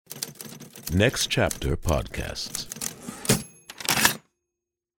Next Chapter Podcasts.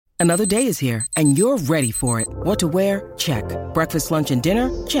 Another day is here, and you're ready for it. What to wear? Check. Breakfast, lunch, and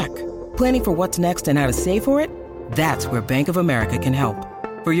dinner? Check. Planning for what's next and how to save for it? That's where Bank of America can help.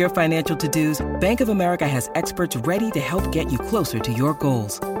 For your financial to-dos, Bank of America has experts ready to help get you closer to your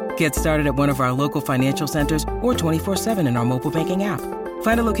goals. Get started at one of our local financial centers or 24/7 in our mobile banking app.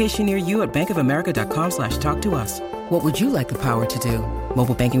 Find a location near you at bankofamerica.com/talktous. What would you like the power to do?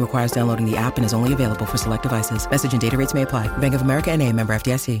 Mobile banking requires downloading the app and is only available for select devices. Message and data rates may apply. Bank of America N.A., member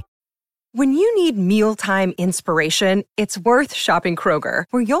FDIC. When you need mealtime inspiration, it's worth shopping Kroger,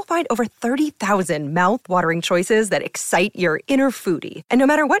 where you'll find over 30,000 mouth-watering choices that excite your inner foodie. And no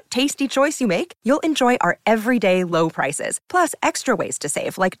matter what tasty choice you make, you'll enjoy our everyday low prices, plus extra ways to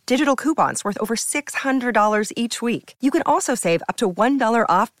save, like digital coupons worth over $600 each week. You can also save up to $1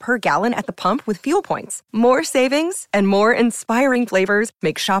 off per gallon at the pump with fuel points. More savings and more inspiring flavors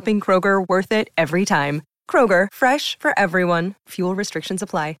make shopping Kroger worth it every time. Kroger, fresh for everyone. Fuel restrictions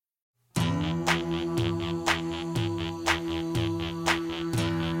apply.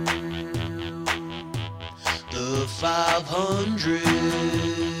 The 500,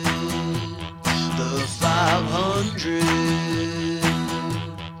 the 500.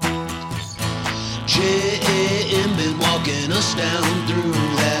 J.A.M. been walking us down through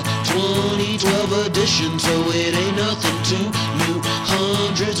that 2012 edition, so it ain't nothing too new.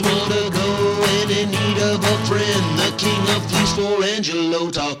 Hundreds more to go and in need of a friend. The king of fleece for Angelo,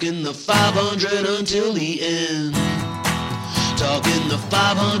 talking the 500 until the end. Talking the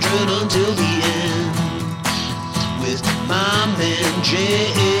 500 until the end. With my man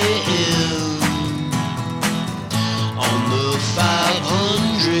J.M. on the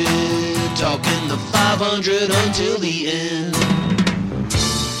 500, talking the 500 until the end.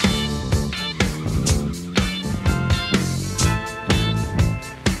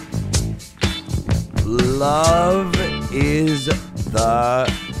 Love is the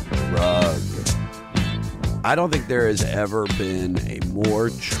drug. I don't think there has ever been a more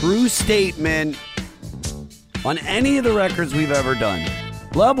true statement on any of the records we've ever done.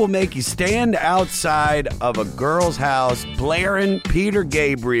 Love will make you stand outside of a girl's house blaring Peter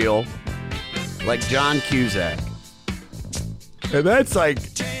Gabriel like John Cusack. And that's like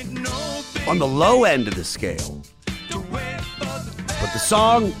on the low end of the scale. But the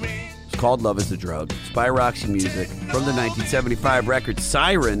song is called Love is the Drug. It's by Roxy Music from the 1975 record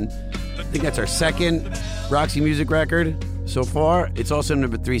Siren. I think that's our second Roxy Music record so far. It's also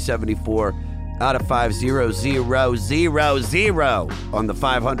number 374 out of 500 on the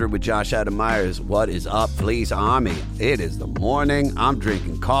 500 with Josh Adam Myers. What is up, Fleece Army? It is the morning. I'm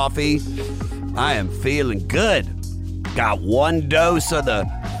drinking coffee. I am feeling good. Got one dose of the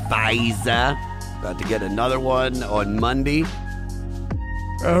Pfizer. About to get another one on Monday.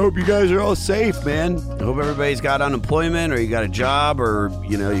 I hope you guys are all safe, man. I hope everybody's got unemployment, or you got a job, or,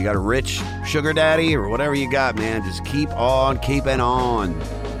 you know, you got a rich sugar daddy, or whatever you got, man. Just keep on keeping on.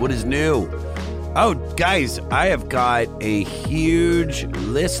 What is new? Oh, guys, I have got a huge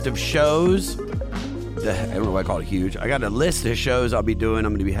list of shows. I don't know why I call it huge. I got a list of shows I'll be doing.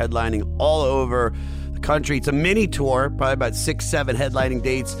 I'm going to be headlining all over the country. It's a mini tour, probably about 6-7 headlining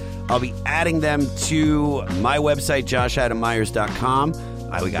dates. I'll be adding them to my website, joshadammyers.com.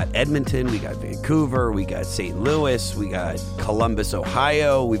 We got Edmonton, we got Vancouver, we got St. Louis, we got Columbus,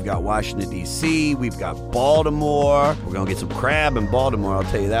 Ohio, we've got Washington, D.C., we've got Baltimore. We're going to get some crab in Baltimore, I'll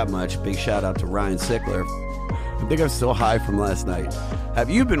tell you that much. Big shout out to Ryan Sickler. I think I'm still high from last night. Have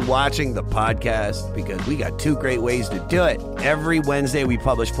you been watching the podcast? Because we got two great ways to do it. Every Wednesday, we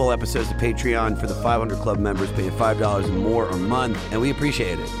publish full episodes of Patreon for the 500 Club members paying $5 and more a month, and we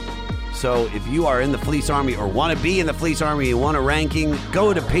appreciate it. So if you are in the Fleece Army or want to be in the Fleece Army and want a ranking,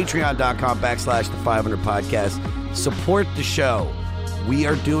 go to patreon.com/the500podcast. Support the show. We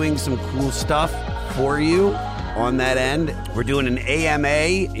are doing some cool stuff for you on that end. We're doing an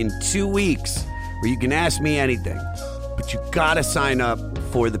AMA in 2 weeks where you can ask me anything, but you got to sign up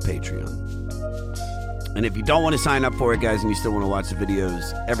for the Patreon. And if you don't want to sign up for it, guys, and you still want to watch the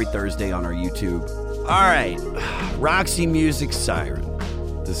videos every Thursday on our YouTube. All right, Roxy Music Siren.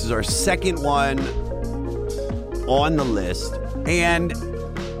 This is our second one on the list. And,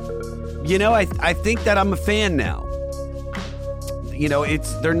 you know, I think that I'm a fan now. You know,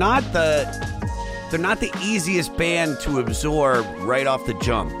 they're not the easiest band to absorb right off the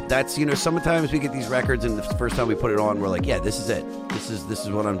jump. That's, you know, sometimes we get these records and the first time we put it on, we're like, yeah, this is it. This is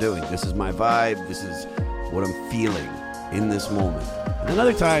what I'm doing. This is my vibe. This is what I'm feeling in this moment. And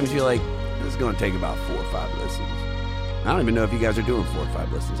other times you're like, this is going to take about 4 or 5 listens. I don't even know if you guys are doing 4 or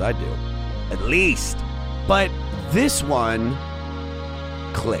 5 listens. I do. At least. But this one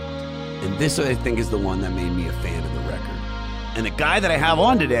clicked. And this, I think, is the one that made me a fan of the record. And the guy that I have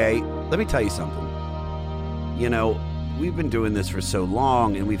on today, let me tell you something. You know, we've been doing this for so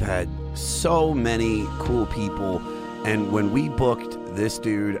long, and we've had so many cool people. And when we booked this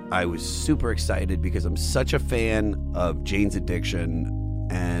dude, I was super excited because I'm such a fan of Jane's Addiction.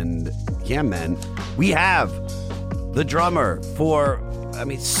 And yeah, man, we have the drummer for,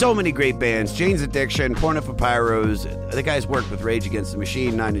 so many great bands. Jane's Addiction, Porno for Pyros. The guy's worked with Rage Against the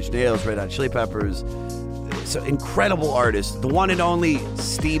Machine, Nine Inch Nails, Red Hot Chili Peppers. So incredible artist. The one and only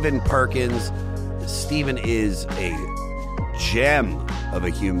Stephen Perkins. Stephen is a gem of a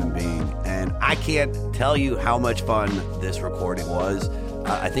human being, and I can't tell you how much fun this recording was.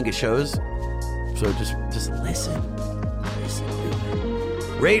 I think it shows. So just listen.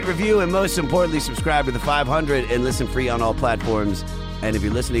 Rate, review, and most importantly, subscribe to the 500 and listen free on all platforms. And if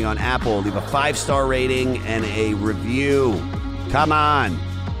you're listening on Apple, leave a 5-star rating and a review. Come on.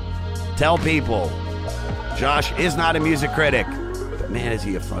 Tell people. Josh is not a music critic, but man, is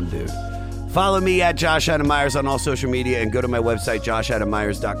he a fun dude. Follow me at Josh Adam Myers on all social media and go to my website,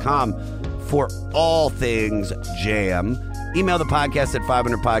 joshadamyers.com, for all things jam. Email the podcast at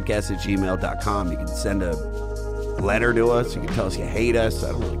 500podcast@gmail.com. You can send a letter to us. You can tell us you hate us.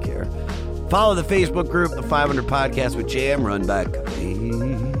 I don't really care. Follow the Facebook group, the 500 Podcast with Jam, run by Crazy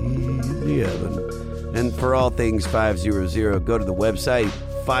Evan. And for all things 500, go to the website,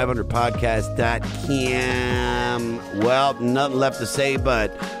 500podcast.com. Well, nothing left to say,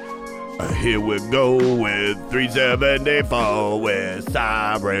 but here we go with 374 with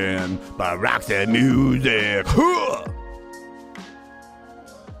Siren by Roxy Music.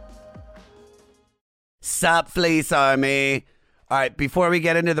 Sup, Fleece Army. All right, before we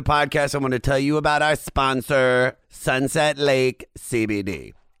get into the podcast, I want to tell you about our sponsor, Sunset Lake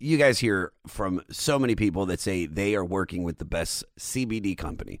CBD. You guys hear from so many people that say they are working with the best CBD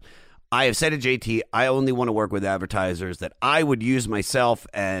company. I have said to JT, I only want to work with advertisers that I would use myself,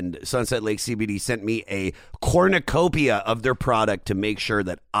 and Sunset Lake CBD sent me a cornucopia of their product to make sure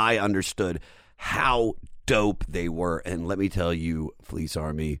that I understood how dope they were. And let me tell you, Fleece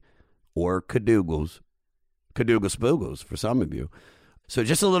Army, or Cadoogles Spoogles for some of you. So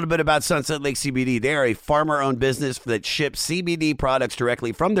just a little bit about Sunset Lake CBD. They are a farmer-owned business that ships CBD products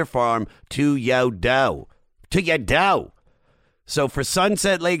directly from their farm to your door. So for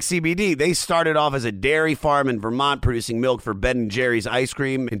Sunset Lake CBD, they started off as a dairy farm in Vermont producing milk for Ben & Jerry's ice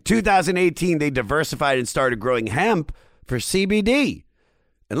cream. In 2018, they diversified and started growing hemp for CBD.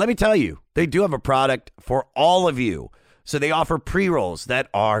 And let me tell you, they do have a product for all of you. So they offer pre-rolls that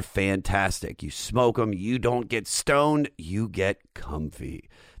are fantastic. You smoke them, you don't get stoned, you get comfy.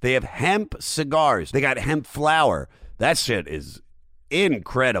 They have hemp cigars. They got hemp flower. That shit is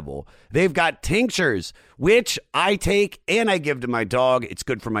incredible. They've got tinctures, which I take and I give to my dog. It's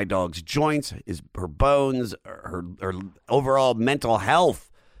good for my dog's joints, her bones, her overall mental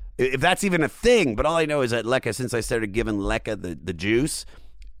health, if that's even a thing. But all I know is that Lekka, since I started giving Lekka the juice,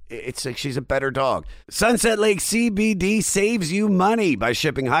 it's like she's a better dog. Sunset Lake CBD saves you money by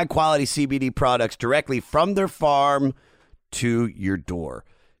shipping high-quality CBD products directly from their farm to your door.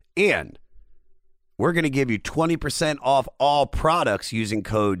 And we're going to give you 20% off all products using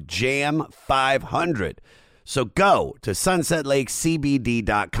code JAM500. So go to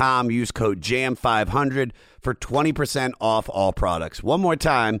sunsetlakecbd.com, use code JAM500 for 20% off all products. One more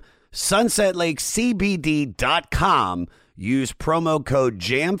time, sunsetlakecbd.com. Use promo code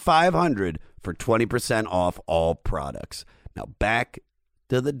JAM500 for 20% off all products. Now back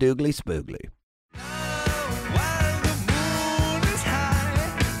to the Doogly Spoogly.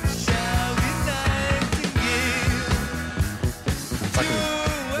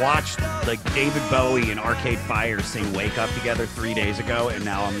 Fucking watched like David Bowie and Arcade Fire sing Wake Up together 3 days ago, and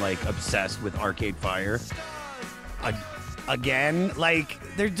now I'm like obsessed with Arcade Fire. Again, like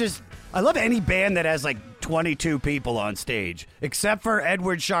they're just... I love any band that has like 22 people on stage, except for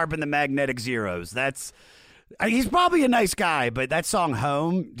Edward Sharpe and the Magnetic Zeros. He's probably a nice guy, but that song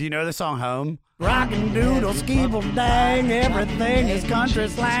Home, do you know the song Home? Rockin' doodle, skeeble dang, everything is country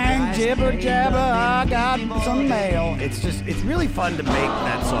slang, jibber jabber, I got some mail. It's really fun to make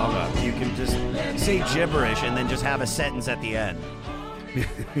that song up. You can just say gibberish and then just have a sentence at the end.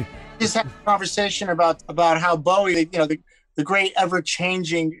 Just had a conversation about how Bowie, the great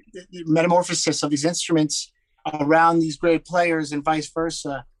ever-changing metamorphosis of these instruments around these great players and vice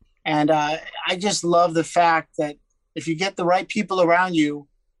versa. And I just love the fact that if you get the right people around you,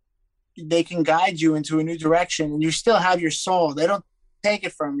 they can guide you into a new direction, and you still have your soul. They don't take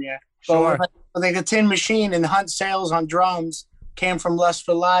it from you. Sure. But like the Tin Machine and Hunt Sales on drums came from Lust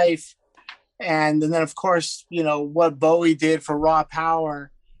for Life. And then, of course, what Bowie did for Raw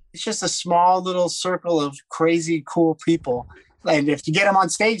Power it's just a small little circle of crazy, cool people. And if you get them on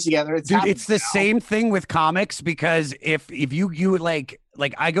stage together, it's the same thing with comics, because if you like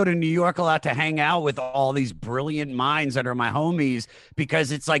I go to New York a lot to hang out with all these brilliant minds that are my homies,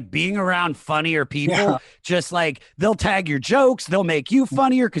 because it's like being around funnier people. Just like they'll tag your jokes, they'll make you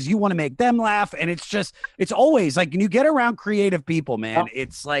funnier because you want to make them laugh. And it's always like, when you get around creative people, man,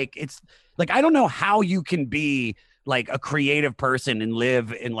 it's like I don't know how you can be like a creative person and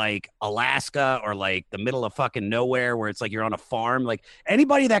live in like Alaska or like the middle of fucking nowhere where it's like you're on a farm. Like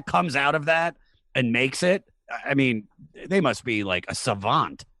anybody that comes out of that and makes it, I mean, they must be like a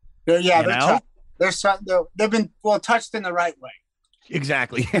savant. They've been touched in the right way.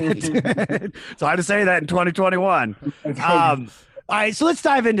 Exactly. So I had to say that in 2021. All right, so let's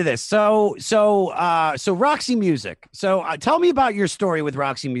dive into this. So Roxy Music. So tell me about your story with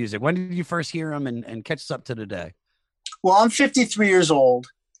Roxy Music. When did you first hear them, and catch us up to today? Well, I'm 53 years old,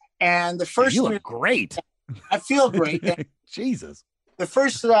 and the first you look great. I feel great. Jesus. The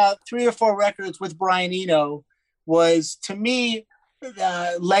first 3 or 4 records with Brian Eno was, to me,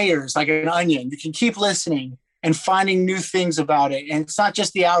 layers, like an onion. You can keep listening and finding new things about it. And it's not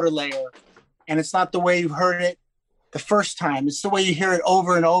just the outer layer, and it's not the way you heard it the first time. It's the way you hear it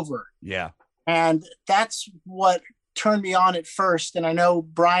over and over. Yeah. And that's what turned me on at first. And I know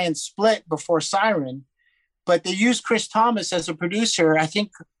Brian split before Siren, but they used Chris Thomas as a producer, I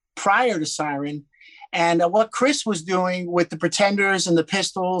think, prior to Siren. And what Chris was doing with the Pretenders and the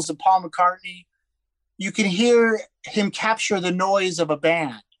Pistols and Paul McCartney, you can hear him capture the noise of a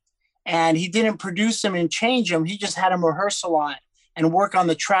band. And he didn't produce them and change them. He just had them rehearse a lot and work on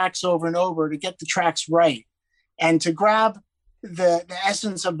the tracks over and over to get the tracks right and to grab the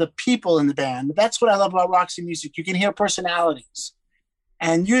essence of the people in the band. That's what I love about Roxy Music. You can hear personalities.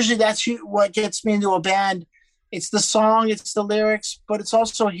 And usually that's what gets me into a band. It's the song, it's the lyrics, but it's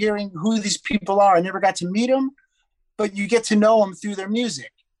also hearing who these people are. I never got to meet them, but you get to know them through their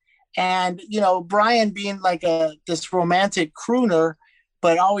music. And, Brian being like this romantic crooner,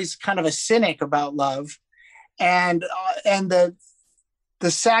 but always kind of a cynic about love. And the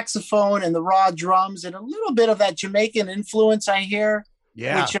saxophone and the raw drums and a little bit of that Jamaican influence I hear,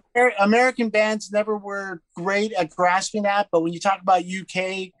 which American bands never were great at grasping that. But when you talk about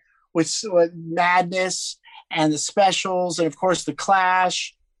UK with Madness and the Specials, and of course the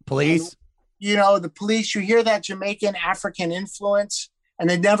Clash, Police, and, the Police, you hear that Jamaican African influence, and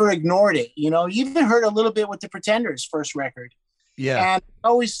they never ignored it. You even heard a little bit with the Pretenders' first record. Yeah. And I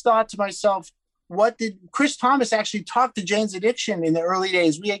always thought to myself, what did Chris Thomas actually talk to Jane's Addiction in the early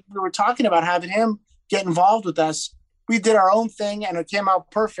days? We were talking about having him get involved with us. We did our own thing and it came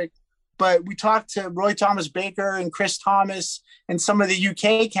out perfect. But we talked to Roy Thomas Baker and Chris Thomas and some of the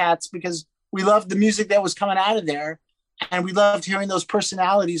UK cats because we loved the music that was coming out of there. And we loved hearing those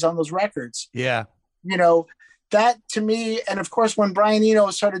personalities on those records. Yeah. That to me, and of course, when Brian Eno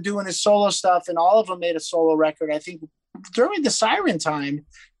started doing his solo stuff and all of them made a solo record, I think during the Siren time,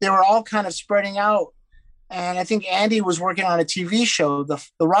 they were all kind of spreading out. And I think Andy was working on a TV show, the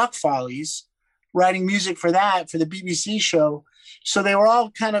Rock Follies, writing music for that, for the BBC show. So they were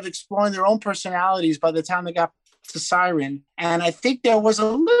all kind of exploring their own personalities by the time they got to Siren. And I think there was a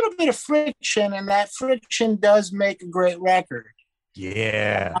little bit of friction, and that friction does make a great record.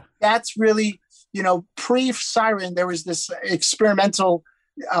 Yeah. That's really, pre-Siren, there was this experimental,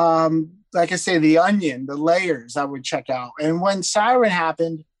 like I say, the onion, the layers I would check out. And when Siren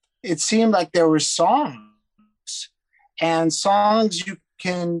happened, it seemed like there were songs. And songs you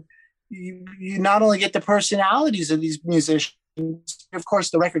not only get the personalities of these musicians, of course,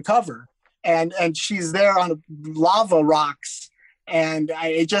 the record cover. And she's there on lava rocks. And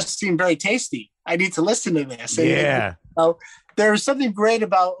it just seemed very tasty. I need to listen to this. Yeah. And, there's something great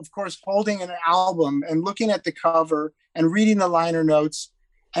about, of course, holding an album and looking at the cover and reading the liner notes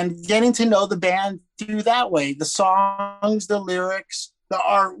and getting to know the band through that way. The songs, the lyrics, the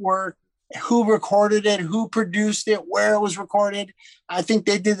artwork, who recorded it, who produced it, where it was recorded. I think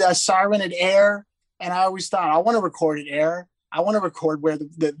they did a Siren at Air. And I always thought, I want to record at Air. I want to record where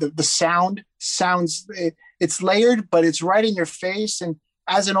the sound sounds, it's layered, but it's right in your face. And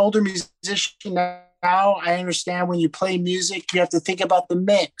as an older musician now, I understand when you play music, you have to think about the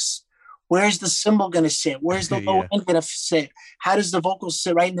mix. Where's the cymbal going to sit? Where's the low end going to sit? How does the vocals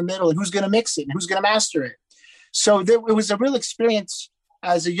sit right in the middle? And who's going to mix it? And who's going to master it? So it was a real experience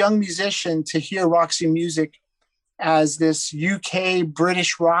as a young musician to hear Roxy Music as this UK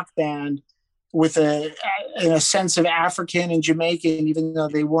British rock band with a sense of African and Jamaican, even though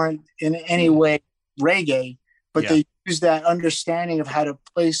they weren't in any way reggae, but they used that understanding of how to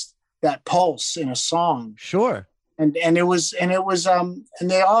place that pulse in a song. Sure. and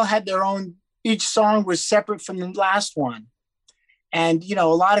they all had their own. Each song was separate from the last one. And, a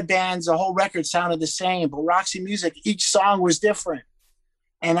lot of bands, the whole record sounded the same, but Roxy Music, each song was different.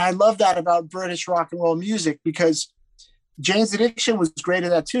 And I love that about British rock and roll music, because Jane's Addiction was great at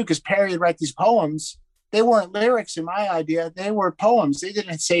that too, because Perry would write these poems. They weren't lyrics in my idea. They were poems. They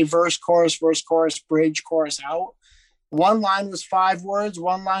didn't say verse, chorus, bridge, chorus, out. One line was 5 words.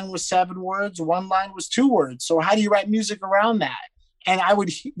 One line was 7 words. One line was 2 words. So how do you write music around that? And I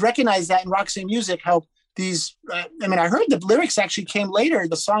would recognize that in Roxy Music, how these, I heard the lyrics actually came later.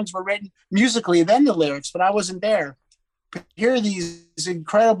 The songs were written musically, then the lyrics, but I wasn't there. But here are these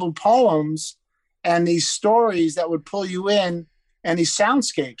incredible poems and these stories that would pull you in, and these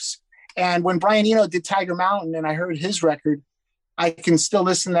soundscapes. And when Brian Eno did Tiger Mountain and I heard his record, I can still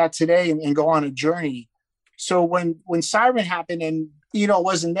listen to that today and go on a journey. So when Siren happened and Eno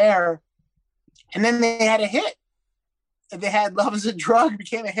wasn't there, and then they had a hit. They had Love is a Drug,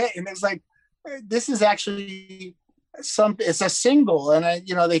 became a hit. And it's like, this is actually it's a single. And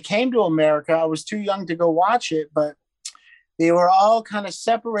they came to America. I was too young to go watch it, but they were all kind of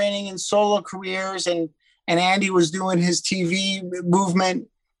separating in solo careers, and Andy was doing his TV movement.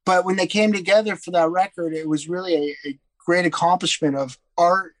 But when they came together for that record, it was really a great accomplishment of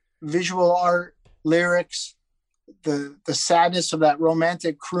art, visual art, lyrics, the sadness of that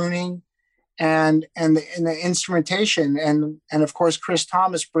romantic crooning, and the instrumentation, and of course Chris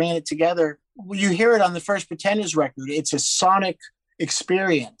Thomas bringing it together. You hear it on the first Pretenders record. It's a sonic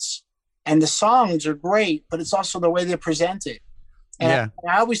experience, and the songs are great, but it's also the way they present it. And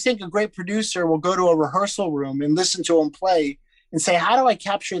I always think a great producer will go to a rehearsal room and listen to them play and say, how do I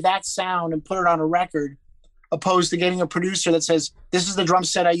capture that sound and put it on a record, opposed to getting a producer that says, this is the drum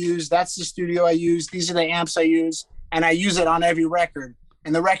set I use, that's the studio I use, these are the amps I use, and I use it on every record.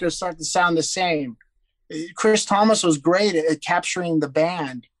 And the records start to sound the same. Chris Thomas was great at capturing the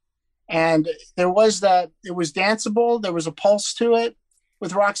band. And it was danceable. There was a pulse to it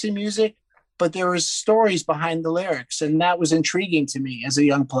with Roxy Music, but there was stories behind the lyrics. And that was intriguing to me as a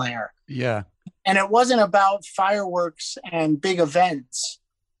young player. Yeah. And it wasn't about fireworks and big events.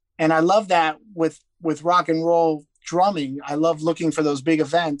 And I love that with rock and roll drumming. I love looking for those big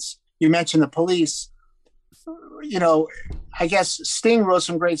events. You mentioned the Police. I guess Sting wrote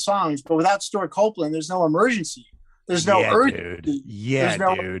some great songs, but without Stuart Copeland, there's no emergency. There's no urgency. Yeah,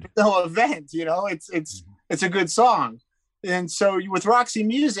 there's no event. It's a good song. And so with Roxy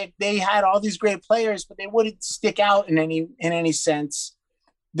Music, they had all these great players, but they wouldn't stick out in any sense.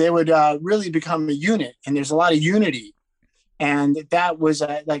 They would really become a unit, and there's a lot of unity. And that was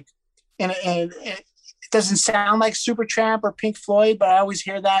and it doesn't sound like Supertramp or Pink Floyd, but I always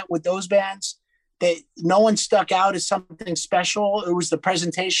hear that with those bands. No one stuck out as something special. It was the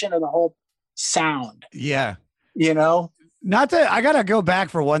presentation of the whole sound. Yeah. I got to go back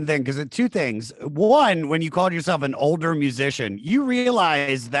for one thing, because two things. One, when you called yourself an older musician, you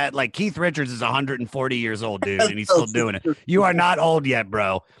realize that like Keith Richards is 140 years old, dude, and he's still doing it. You are not old yet,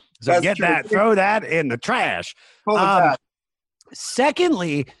 bro. So That's get true. that, throw that in the trash.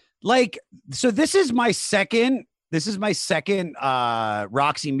 Secondly, so this is my second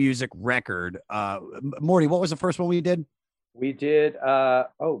Roxy Music record. Morty, what was the first one we did? We did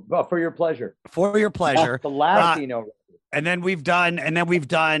For Your Pleasure. For Your Pleasure. The last Eno record. And then we've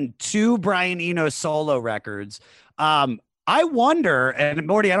done 2 Brian Eno solo records. I wonder, and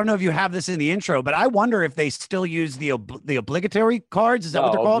Morty, I don't know if you have this in the intro, but I wonder if they still use the obligatory cards. Is that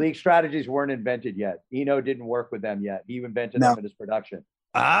what they're called? Oblique strategies weren't invented yet. Eno didn't work with them yet. He invented them in his production.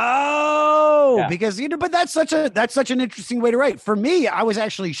 Oh, yeah. Because but that's such an interesting way to write. For me, I was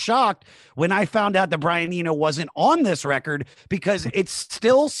actually shocked when I found out that Brian Eno wasn't on this record, because it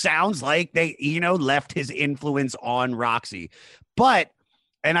still sounds like Eno left his influence on Roxy. But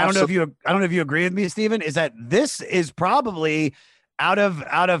I don't know if you agree with me, Steven, is that this is probably out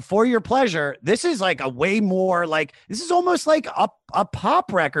of For Your Pleasure. This is like a way more this is almost like a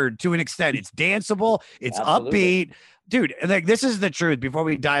pop record to an extent. It's danceable. It's upbeat. Dude, this is the truth. Before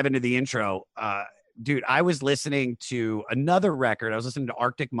we dive into the intro, dude, I was listening to another record. I was listening to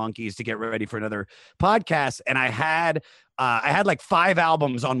Arctic Monkeys to get ready for another podcast, and I had like 5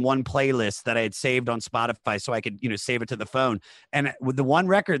 albums on one playlist that I had saved on Spotify so I could, save it to the phone. And with the one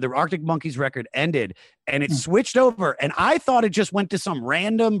record, the Arctic Monkeys record ended, and it switched over. And I thought it just went to some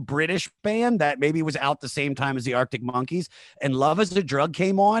random British band that maybe was out the same time as the Arctic Monkeys. And Love is a Drug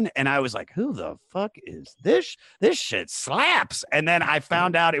came on, and I was like, who the fuck is this? This shit slaps. And then I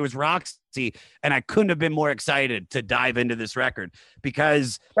found out it was Roxy, and I couldn't have been more excited to dive into this record,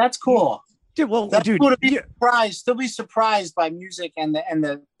 because that's cool. Dude, that's cool to be surprised by music and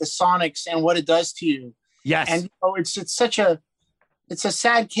the sonics and what it does to you. Yes. And it's a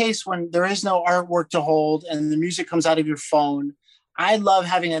sad case when there is no artwork to hold and the music comes out of your phone. I love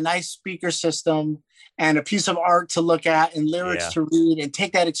having a nice speaker system and a piece of art to look at and lyrics to read and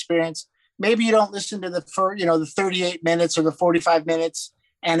take that experience. Maybe you don't listen to the 38 minutes or the 45 minutes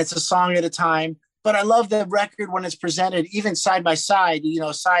and it's a song at a time. But I love the record when it's presented, even side by side.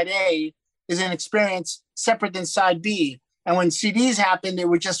 Side A is an experience separate than side B. And when CDs happened, it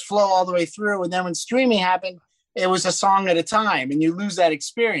would just flow all the way through. And then when streaming happened, it was a song at a time and you lose that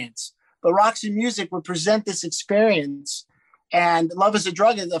experience. But Roxy Music would present this experience. And Love is a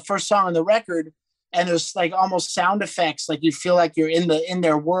Drug is the first song on the record. And there's like almost sound effects. Like you feel like you're in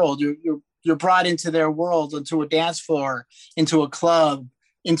their world. You're brought into their world, into a dance floor, into a club,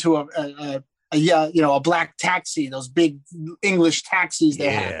 into a black taxi, those big English taxis they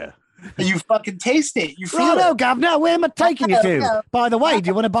have. And you fucking taste it. You feel it. Governor, where am I taking you to? By the way, do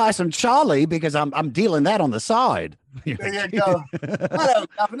you want to buy some Charlie? Because I'm dealing that on the side. There you go. Hello,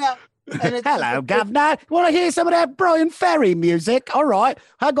 Governor. Hello, Governor. Want to hear some of that Brian Ferry music? All right.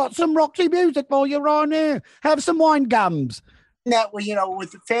 I got some Roxy music for you right now. Have some wine gums. That,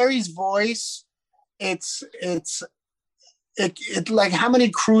 with Ferry's voice, it's like how many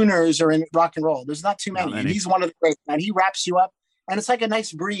crooners are in rock and roll? There's not too many. And he's one of the great, and he wraps you up. And it's like a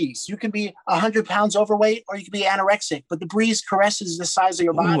nice breeze. You can be 100 pounds overweight or you can be anorexic, but the breeze caresses the size of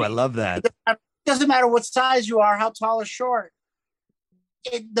your body. Ooh, I love that. It doesn't matter what size you are, how tall or short.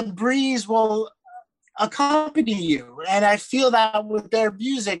 The breeze will accompany you. And I feel that with their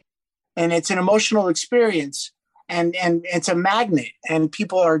music. And it's an emotional experience. And it's a magnet. And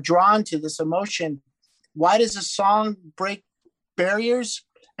people are drawn to this emotion. Why does a song break barriers?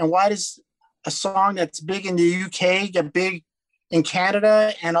 And why does a song that's big in the UK get big in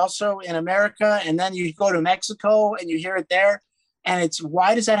Canada and also in America? And then you go to Mexico and you hear it there. And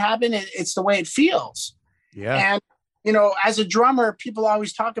why does that happen? It's the way it feels. Yeah. And, as a drummer, people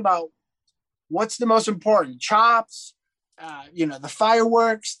always talk about what's the most important, chops, the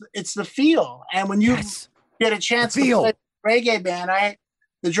fireworks, it's the feel. And when you get a chance to play reggae band,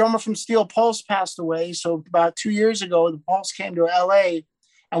 the drummer from Steel Pulse passed away. So about 2 years ago, the Pulse came to LA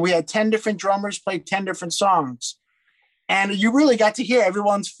and we had 10 different drummers play 10 different songs. And you really got to hear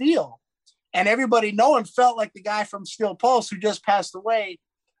everyone's feel. And no one felt like the guy from Steel Pulse who just passed away,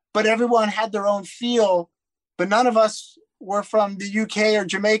 but everyone had their own feel. But none of us were from the UK or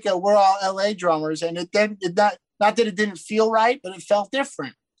Jamaica. We're all LA drummers. And not that it didn't feel right, but it felt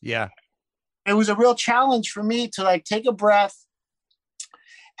different. Yeah. It was a real challenge for me to take a breath.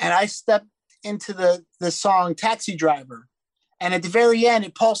 And I stepped into the song Taxi Driver. And at the very end,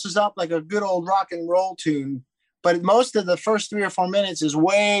 it pulses up like a good old rock and roll tune. But most of the first 3 or 4 minutes is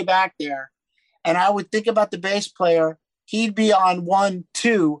way back there. And I would think about the bass player. He'd be on 1,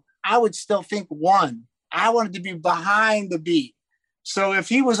 2. I would still think 1. I wanted to be behind the beat. So if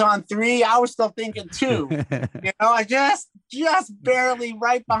he was on 3, I was still thinking 2. I just barely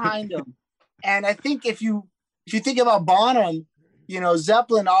right behind him. And I think if you think about Bonham,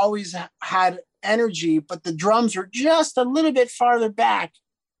 Zeppelin always had energy, but the drums were just a little bit farther back.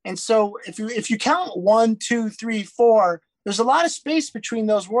 And so if you count 1, 2, 3, 4, there's a lot of space between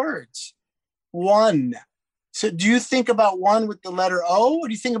those words. 1. So do you think about 1 with the letter O, or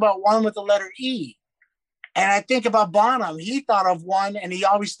do you think about 1 with the letter E? And I think about Bonham. He thought of 1, and he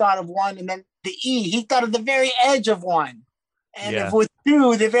always thought of 1, and then the E. He thought of the very edge of 1, and if with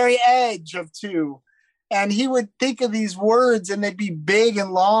 2, the very edge of 2. And he would think of these words, and they'd be big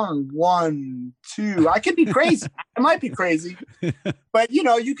and long. 1, 2. I could be crazy. I might be crazy, but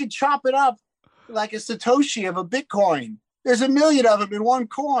you could chop it up like a Satoshi of a Bitcoin. There's a million of them in one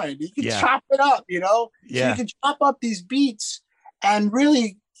coin. You can chop it up, So you can chop up these beats and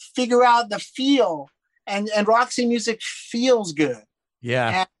really figure out the feel. And Roxy music feels good.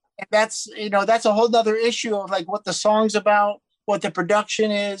 Yeah. And that's a whole nother issue of what the song's about, what the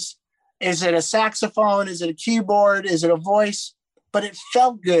production is. Is it a saxophone? Is it a keyboard? Is it a voice? But it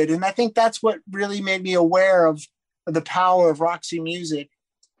felt good. And I think that's what really made me aware of the power of Roxy music.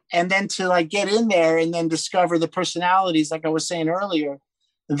 And then to get in there and then discover the personalities, like I was saying earlier,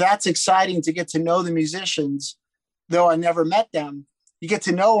 that's exciting to get to know the musicians. Though I never met them, you get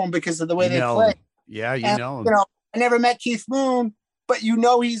to know them because of the way they play. Yeah, know him. I never met Keith Moon, but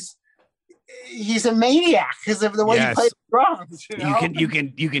he's a maniac because of the way he plays drums.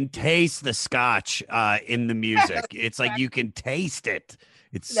 You can taste the scotch in the music. It's like you can taste it.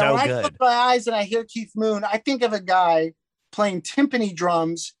 It's so good. When I close my eyes and I hear Keith Moon, I think of a guy playing timpani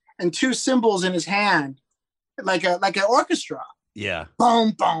drums and 2 cymbals in his hand, like an orchestra. Yeah.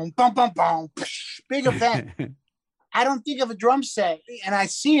 Boom, boom, boom, boom, boom. Big event. I don't think of a drum set, and I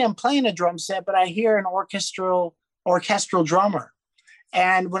see him playing a drum set, but I hear an orchestral drummer.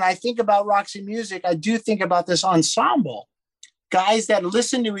 And when I think about Roxy Music, I do think about this ensemble, guys that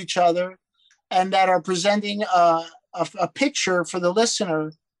listen to each other and that are presenting a picture for the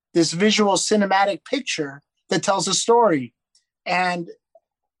listener, this visual cinematic picture that tells a story. And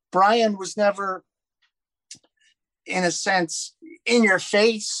Brian was never, in a sense, in your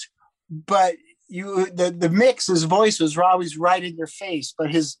face, but the mix, his voice was always right in your face, but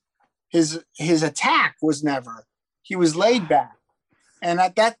his attack was never. He was laid back, and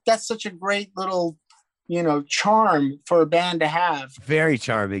that's such a great little, charm for a band to have. Very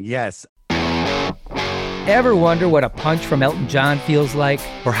charming, yes. Ever wonder what a punch from Elton John feels like?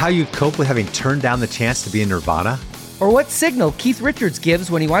 Or how you'd cope with having turned down the chance to be in Nirvana? Or what signal Keith Richards gives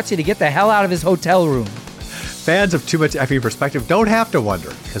when he wants you to get the hell out of his hotel room? Fans of Too Much Effing Perspective don't have to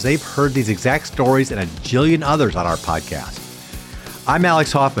wonder, because they've heard these exact stories and a jillion others on our podcast. I'm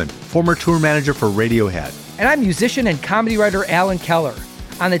Alex Hoffman, former tour manager for Radiohead. And I'm musician and comedy writer Alan Keller.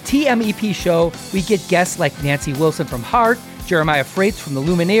 On the TMEP show, we get guests like Nancy Wilson from Heart, Jeremiah Freites from the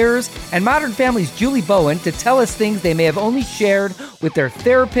Lumineers, and Modern Family's Julie Bowen to tell us things they may have only shared with their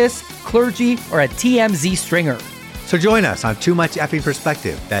therapist, clergy, or a TMZ stringer. So join us on Too Much Effing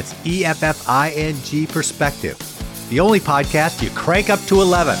Perspective. That's EFFING Perspective. The only podcast you crank up to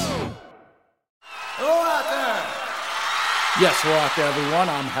 11. Hello out there. Yes, hello out there, everyone.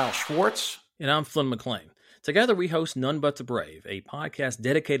 I'm Hal Schwartz. And I'm Flynn McLean. Together we host None But the Brave, a podcast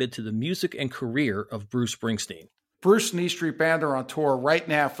dedicated to the music and career of Bruce Springsteen. Bruce and E Street Band are on tour right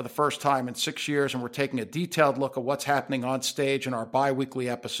now for the first time in 6 years, and we're taking a detailed look at what's happening on stage in our bi-weekly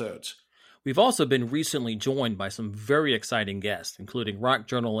episodes. We've also been recently joined by some very exciting guests, including rock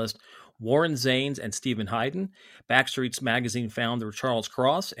journalist Warren Zanes and Stephen Hayden, Backstreet's Magazine founder Charles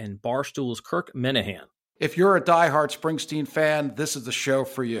Cross, and Barstool's Kirk Minahan. If you're a diehard Springsteen fan, this is the show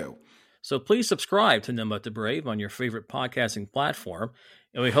for you. So please subscribe to None But the Brave on your favorite podcasting platform,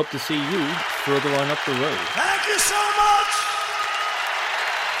 and we hope to see you further on up the road. Thank you so much.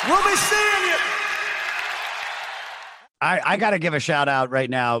 We'll be seeing you. I got to give a shout out right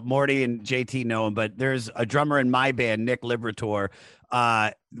now. Morty and JT know him, but there's a drummer in my band, Nick Liberator.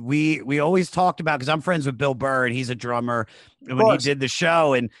 We always talked about, because I'm friends with Bill Burr and he's a drummer, when he did the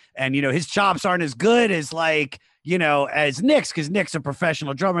show, and his chops aren't as good as as Nick's, because Nick's a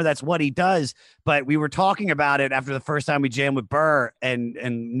professional drummer. That's what he does. But we were talking about it after the first time we jammed with Burr, and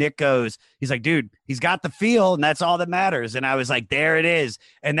Nick goes, he's like, dude, he's got the feel, and that's all that matters. And I was like, there it is.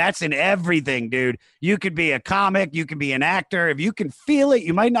 And that's in everything, dude. You could be a comic, you could be an actor. If you can feel it,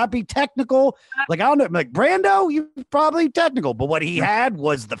 you might not be technical. Like, I don't know, like Brando, you probably technical, but what he had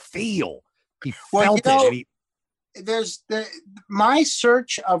was the feel. He felt it. My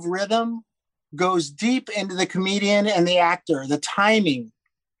search of rhythm goes deep into the comedian and the actor, the timing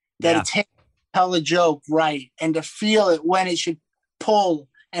that it takes to tell a joke right, and to feel it when it should pull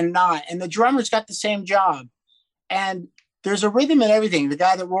and not. And the drummer's got the same job. And there's a rhythm in everything. The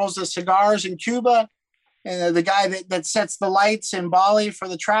guy that rolls the cigars in Cuba, and the guy that sets the lights in Bali for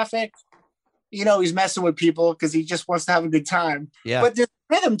the traffic, he's messing with people because he just wants to have a good time. Yeah. But there's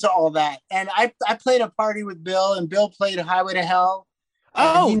rhythm to all that. And I played a party with Bill, and Bill played Highway to Hell.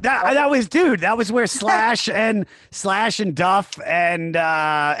 Oh, that was where Slash and Duff and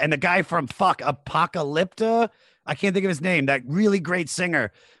the guy from Apocalypta, I can't think of his name, that really great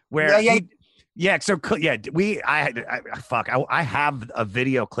singer, where I have a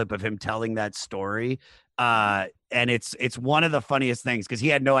video clip of him telling that story. And it's one of the funniest things, because he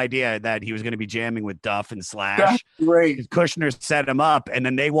had no idea that he was going to be jamming with Duff and Slash. That's great. Kushner set him up, and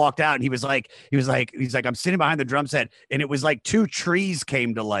then they walked out, and he was like, I'm sitting behind the drum set, and it was like two trees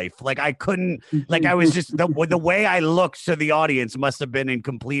came to life. Like, I couldn't, like, I was just the way I looked to the audience must have been in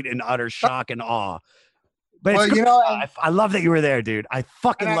complete and utter shock and awe. But I love that you were there, dude. I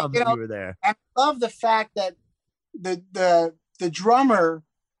fucking love that you were there. I love the fact that the drummer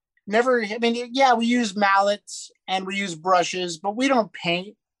never, we use mallets and we use brushes, but we don't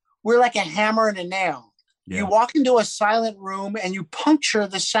paint. We're like a hammer and a nail. Yeah. You walk into a silent room and you puncture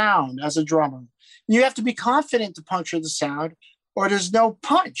the sound as a drummer. You have to be confident to puncture the sound, or there's no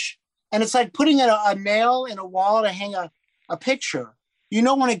punch. And it's like putting a nail in a wall to hang a picture.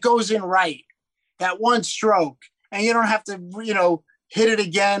 When it goes in right, that one stroke, and you don't have to, hit it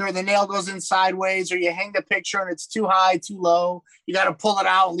again, or the nail goes in sideways, or you hang the picture and it's too high, too low. You got to pull it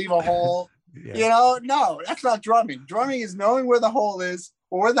out and leave a hole. No, that's not drumming. Drumming is knowing where the hole is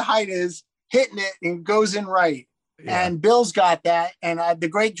or where the height is, hitting it, and goes in right. Yeah. And Bill's got that. And the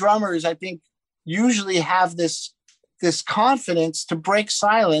great drummers, I think, usually have this confidence to break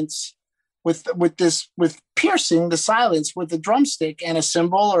silence with piercing the silence with a drumstick and a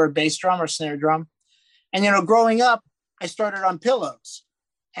cymbal or a bass drum or snare drum. And, growing up, I started on pillows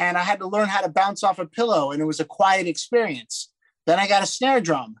and I had to learn how to bounce off a pillow, and it was a quiet experience. Then I got a snare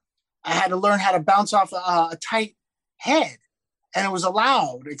drum. I had to learn how to bounce off a tight head, and it was a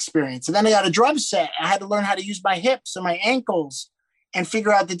loud experience. And then I got a drum set. I had to learn how to use my hips and my ankles and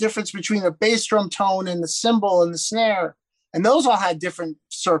figure out the difference between the bass drum tone and the cymbal and the snare. And those all had different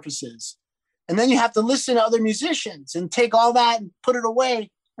surfaces. And then you have to listen to other musicians and take all that and put it away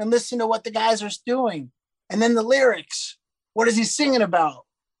and listen to what the guys are doing. And then the lyrics, what is he singing about?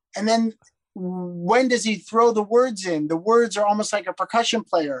 And then when does he throw the words in? The words are almost like a percussion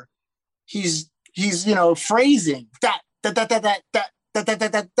player. He's phrasing that,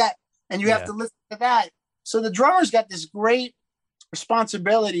 that. And you have to listen to that. So the drummer's got this great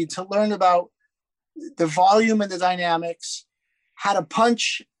responsibility to learn about the volume and the dynamics, how to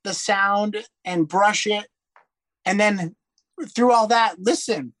punch the sound and brush it. And then through all that,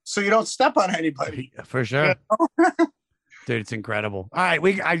 listen, so you don't step on anybody. For sure. Dude, it's incredible. All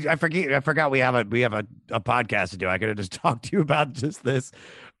right, I forgot we have a podcast to do. I could have just talked to you about just this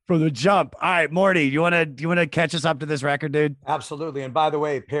from the jump. All right, Morty, you want to catch us up to this record, dude? Absolutely. And by the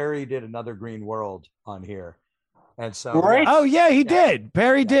way, Perry did Another Green World on here. And so right. Oh yeah, he did.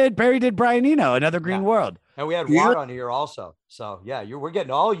 Perry did Brian Eno, Another Green World. And we had Watt on here also. So yeah, we're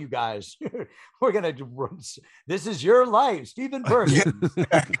getting all you guys. We're gonna do this is your life, Stephen Perkins.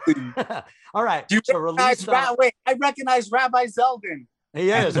 All right. I recognize Rabbi Zeldin. He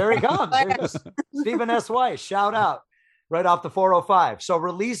is. There he comes. There he goes. Stephen S. Weiss, shout out. Right off the 405. So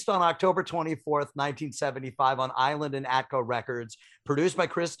released on October 24th, 1975 on Island and Atco Records, produced by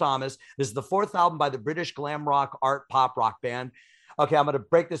Chris Thomas. This is the fourth album by the British glam rock art pop rock band. Okay, I'm going to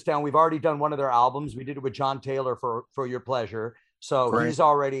break this down. We've already done one of their albums. We did it with John Taylor for Your Pleasure. So Great.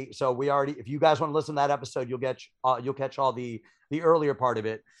 If you guys want to listen to that episode, you'll catch all the earlier part of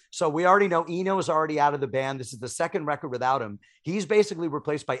it. So we already know Eno is already out of the band. This is the second record without him. He's basically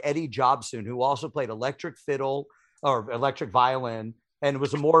replaced by Eddie Jobson, who also played electric fiddle or electric violin, and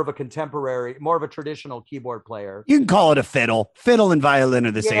was more of a traditional keyboard player. You can call it a fiddle. Fiddle and violin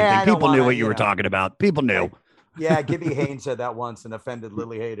are the same thing. People knew what you were talking about. People knew. Yeah, Gibby Haynes said that once and offended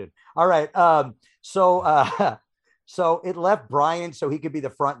Lily Hayden. All right. So it left Brian so he could be the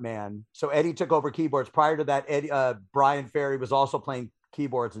front man. So Eddie took over keyboards. Prior to that, Brian Ferry was also playing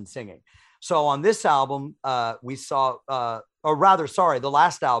keyboards and singing. So on this album, we saw, the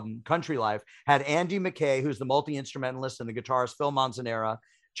last album, Country Life, had Andy McKay, who's the multi-instrumentalist, and the guitarist Phil Manzanera,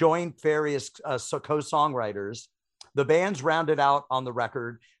 joined Ferry as co-songwriters. The band's rounded out on the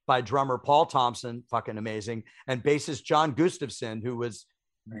record by drummer Paul Thompson, fucking amazing, and bassist John Gustafson, who was,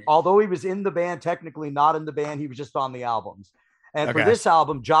 although he was in the band, technically not in the band, he was just on the albums. And for this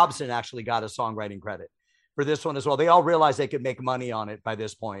album, Jobson actually got a songwriting credit for this one as well. They all realized they could make money on it by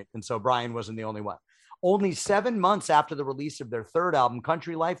this point, and so Brian wasn't the only one. Only 7 months after the release of their third album,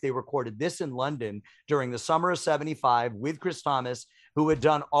 Country Life, they recorded this in London during the summer of '75 with Chris Thomas, who had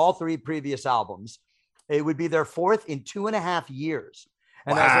done all three previous albums. It would be their fourth in 2.5 years.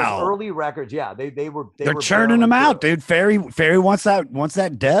 And as those early records, they're churning them out, dude. Ferry wants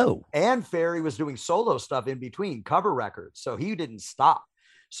that dough. And Ferry was doing solo stuff in between, cover records, so he didn't stop.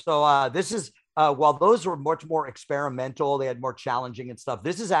 So this is while those were much more experimental, they had more challenging and stuff.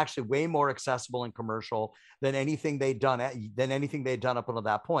 This is actually way more accessible and commercial than anything they'd done up until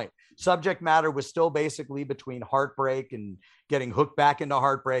that point. Subject matter was still basically between heartbreak and getting hooked back into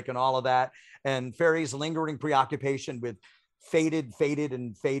heartbreak and all of that. And Ferry's lingering preoccupation with faded.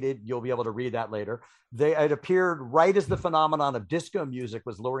 You'll be able to read that later. It appeared right as the phenomenon of disco music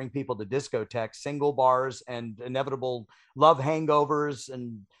was luring people to discotheques, single bars, and inevitable love hangovers,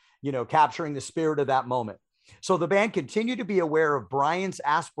 and capturing the spirit of that moment. So the band continued to be aware of Brian's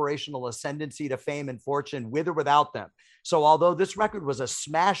aspirational ascendancy to fame and fortune with or without them. So although this record was a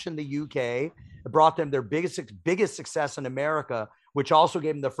smash in the UK, it brought them their biggest success in America, which also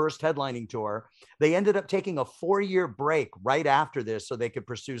gave them the first headlining tour. They ended up taking a 4-year break right after this so they could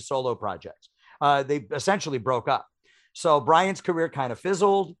pursue solo projects. They essentially broke up. So Brian's career kind of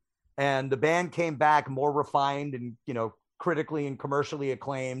fizzled, and the band came back more refined and, critically and commercially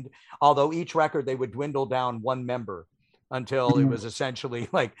acclaimed. Although each record they would dwindle down one member until it was essentially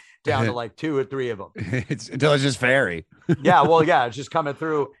down to 2 or 3 of them. Until it's just Ferry. It's just coming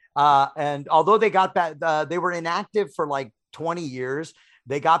through. And although they got back, they were inactive for 20 years.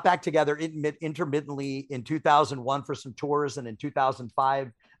 They got back together intermittently in 2001 for some tours, and in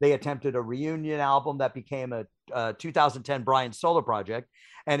 2005 they attempted a reunion album that became a 2010 Brian solo project.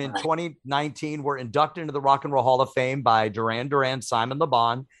 And in 2019 were inducted into the Rock and Roll Hall of Fame by Duran Duran, Simon Le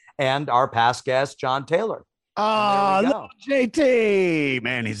Bon, and our past guest John Taylor. Oh, look, JT.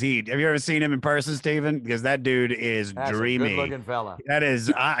 Man, have you ever seen him in person, Steven? Because that dude is dreamy. Good-looking fella. That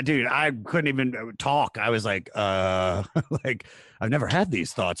is, dude, I couldn't even talk. I was like, like, I've never had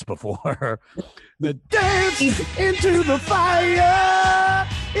these thoughts before. The dance into the fire.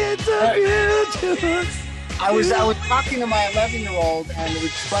 It's a beautiful. I was talking to my 11-year-old and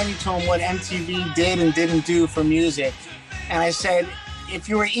explaining to him what MTV did and didn't do for music. And I said, if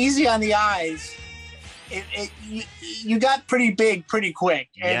you were easy on the eyes, you got pretty big pretty quick.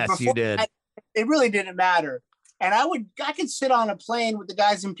 And yes, you did. It really didn't matter. And I could sit on a plane with the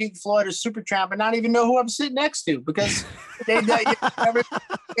guys in Pink Floyd or Supertramp and not even know who I'm sitting next to because they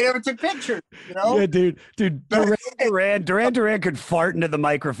never took pictures, you know? Yeah, dude. Duran could fart into the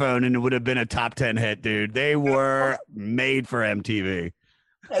microphone and it would have been a top 10 hit, dude. They were made for MTV.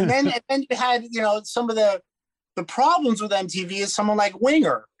 And then you had, some of the problems with MTV is someone like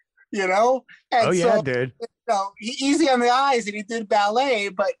Winger, And dude. Easy on the eyes, and he did ballet,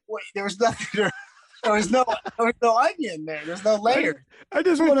 but there was nothing. There was no onion there. There's no layer. I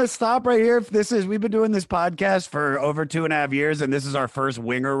just want to stop right here. We've been doing this podcast for over 2.5 years, and this is our first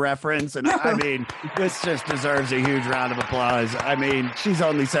Winger reference. And I mean, this just deserves a huge round of applause. I mean, she's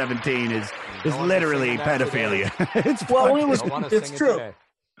only 17 is literally pedophilia. It's true.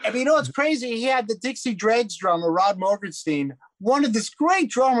 I mean, what's crazy? He had the Dixie Dregs drummer, Rod Morgenstein, one of this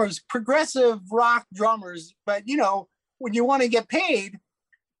great drummers, progressive rock drummers. But, when you want to get paid,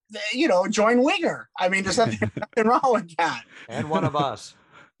 join Winger. I mean, there's nothing wrong with that. And one of us.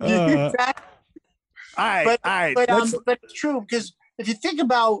 Exactly. All right. But it's true, because if you think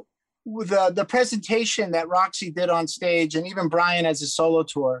about the presentation that Roxy did on stage, and even Brian as a solo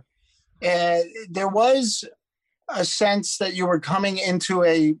tour, there was a sense that you were coming into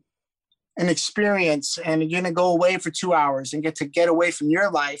an experience, and you're going to go away for 2 hours and get away from your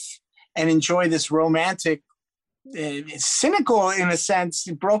life and enjoy this romantic, cynical in a sense,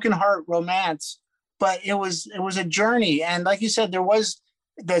 broken heart romance. But it was a journey, and like you said, there was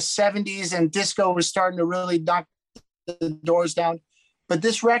the 70s and disco was starting to really knock the doors down. But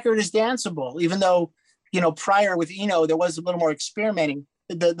this record is danceable, even though prior with Eno there was a little more experimenting.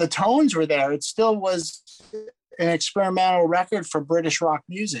 The tones were there. It still was an experimental record for British rock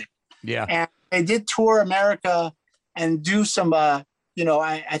music. Yeah, and they did tour America and do some I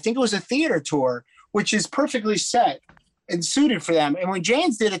think it was a theater tour, which is perfectly set and suited for them. And when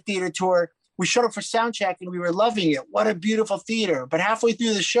Jane's did a theater tour, we showed up for sound check and we were loving it. What a beautiful theater. But halfway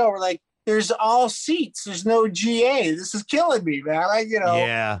through the show, we're like, there's all seats. There's no GA. This is killing me,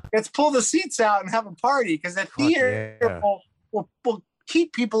 man. Let's pull the seats out and have a party, because that theater will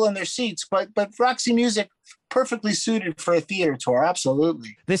keep people in their seats. But Roxy Music, perfectly suited for a theater tour.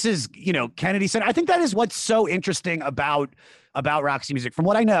 Absolutely. This is, Kennedy said, I think that is what's so interesting about Roxy Music, from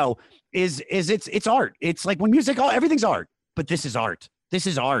what I know, is it's art. It's like when music, everything's art, but this is art. This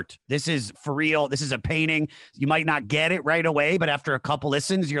is art. This is for real. This is a painting. You might not get it right away, but after a couple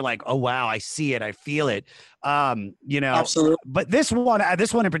listens, you're like, oh wow, I see it. I feel it. Absolutely. But this one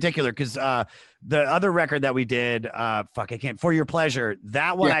in particular, because the other record that we did, For Your Pleasure,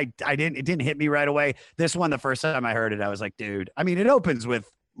 that one, it didn't hit me right away. This one, the first time I heard it, I was like, dude, I mean, it opens with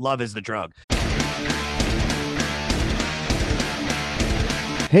Love Is the Drug.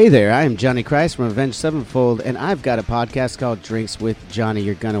 Hey there, I am Johnny Christ from Avenged Sevenfold, and I've got a podcast called Drinks with Johnny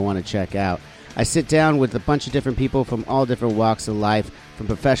you're going to want to check out. I sit down with a bunch of different people from all different walks of life, from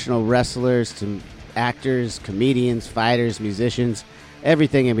professional wrestlers to actors, comedians, fighters, musicians,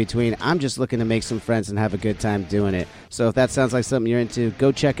 everything in between. I'm just looking to make some friends and have a good time doing it. So if that sounds like something you're into,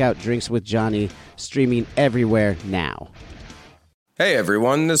 go check out Drinks with Johnny, streaming everywhere now. Hey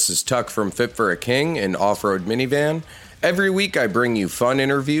everyone, this is Tuck from Fit for a King, an off-road minivan. Every week I bring you fun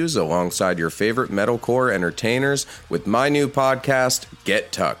interviews alongside your favorite metalcore entertainers with my new podcast,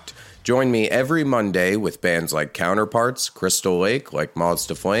 Get Tucked. Join me every Monday with bands like Counterparts, Crystal Lake, like Moths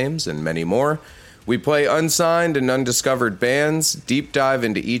to Flames, and many more. We play unsigned and undiscovered bands, deep dive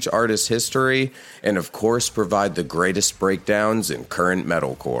into each artist's history, and of course provide the greatest breakdowns in current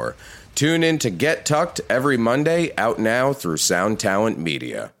metalcore. Tune in to Get Tucked every Monday, out now through Sound Talent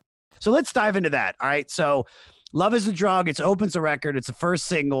Media. So let's dive into that. All right, so Love Is a Drug, it opens the record. It's the first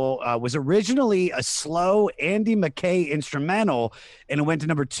single, was originally a slow Andy McKay instrumental, and it went to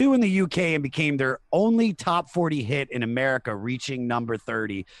number 2 in the UK and became their only top 40 hit in America, reaching number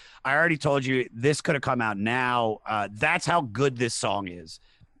 30. I already told you this could have come out now. That's how good this song is,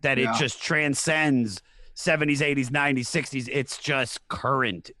 that it just transcends 70s, 80s, 90s, 60s. It's just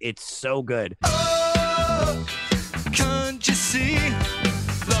current. It's so good. Oh, can't you see?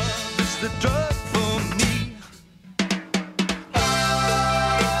 Love is the drug for me.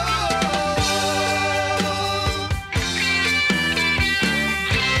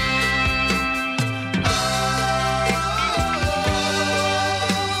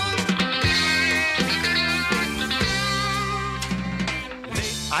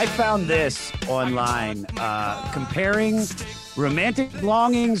 I found this online. Comparing romantic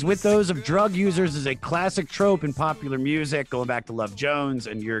longings with those of drug users is a classic trope in popular music, going back to Love Jones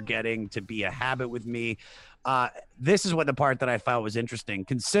and You're Getting to Be a Habit with Me. This is what the part that I thought was interesting.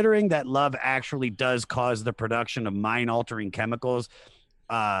 Considering that love actually does cause the production of mind-altering chemicals,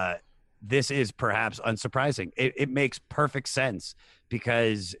 this is perhaps unsurprising. It makes perfect sense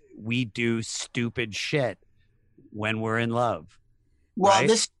because we do stupid shit when we're in love. Well, right?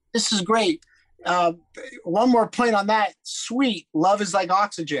 this is great. One more point on that. Sweet. Love is like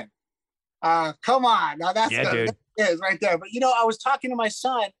oxygen. Come on. Now that's dude. That is right there. But I was talking to my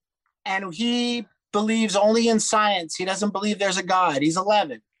son, and he believes only in science. He doesn't believe there's a God. He's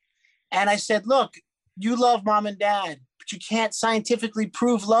 11. And I said, look, you love mom and dad, but you can't scientifically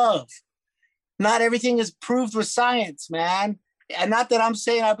prove love. Not everything is proved with science, man. And not that I'm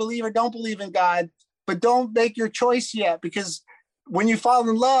saying I believe or don't believe in God, but don't make your choice yet, because when you fall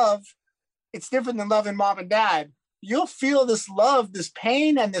in love, it's different than loving mom and dad. You'll feel this love, this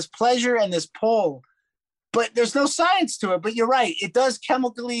pain, and this pleasure, and this pull. But there's no science to it. But you're right. It does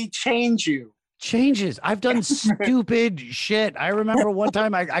chemically change you. Changes. I've done stupid shit. I remember one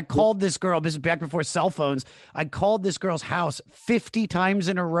time I called this girl. This is back before cell phones. I called this girl's house 50 times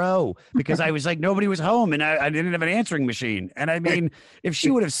in a row because I was like, nobody was home and I didn't have an answering machine. And I mean, if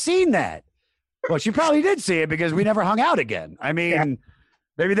she would have seen that, well, she probably did see it because we never hung out again. I mean,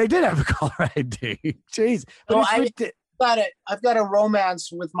 maybe they did have a caller ID. Jeez. Well, I've got a romance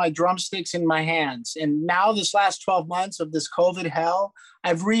with my drumsticks in my hands. And now this last 12 months of this COVID hell,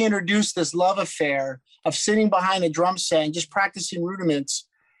 I've reintroduced this love affair of sitting behind a drum set and just practicing rudiments.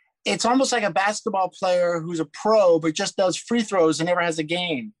 It's almost like a basketball player who's a pro, but just does free throws and never has a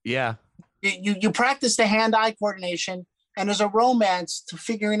game. Yeah. You practice the hand-eye coordination, and there's a romance to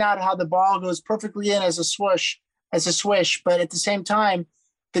figuring out how the ball goes perfectly in as a swish. But at the same time,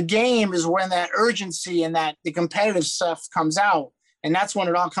 the game is when that urgency and that the competitive stuff comes out. And that's when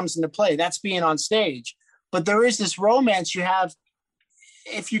it all comes into play. That's being on stage. But there is this romance you have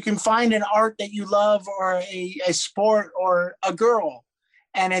if you can find an art that you love, or a sport, or a girl.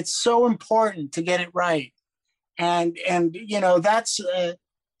 And it's so important to get it right. And that's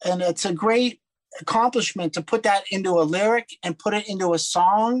and it's a great accomplishment to put that into a lyric and put it into a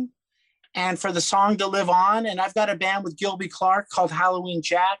song, and for the song to live on. And I've got a band with Gilby Clark called Halloween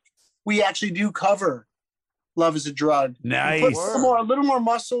Jack. We actually do cover Love is a Drug. Nice. We put a little more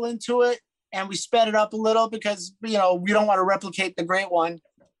muscle into it, and we sped it up a little because, we don't want to replicate the great one.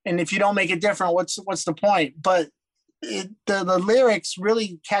 And if you don't make it different, what's the point? But the lyrics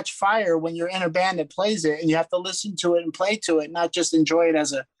really catch fire when you're in a band that plays it, and you have to listen to it and play to it, not just enjoy it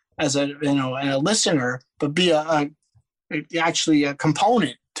as a listener, but be actually a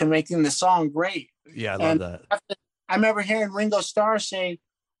component to making the song great. Yeah, I love that. I remember hearing Ringo Starr say,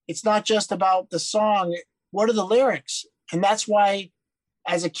 it's not just about the song. What are the lyrics? And that's why,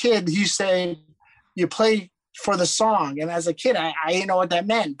 as a kid, he said, you play for the song. And as a kid, I didn't know what that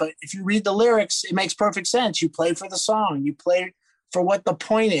meant. But if you read the lyrics, it makes perfect sense. You play for the song. You play for what the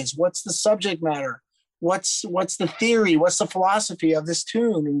point is. What's the subject matter? What's the theory? What's the philosophy of this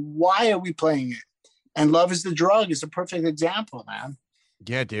tune? And why are we playing it? And Love is the Drug is a perfect example, man.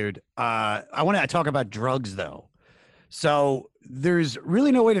 Yeah, dude. I want to talk about drugs, though. So there's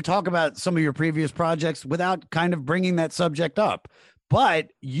really no way to talk about some of your previous projects without kind of bringing that subject up.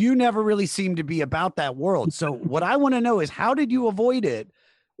 But you never really seem to be about that world. So what I want to know is, how did you avoid it?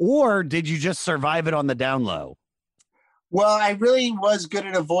 Or did you just survive it on the down low? Well, I really was good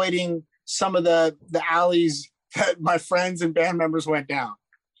at avoiding some of the alleys that my friends and band members went down.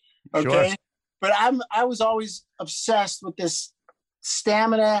 Okay. Sure. But I was always obsessed with this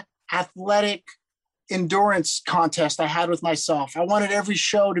stamina, athletic endurance contest I had with myself. I wanted every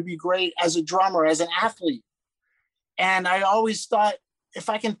show to be great as a drummer, as an athlete. And I always thought, if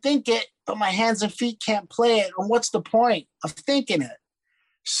I can think it, but my hands and feet can't play it, and what's the point of thinking it?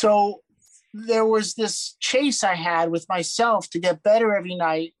 So there was this chase I had with myself to get better every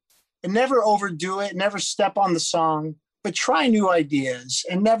night and never overdo it, never step on the song, but try new ideas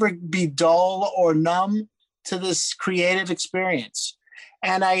and never be dull or numb to this creative experience.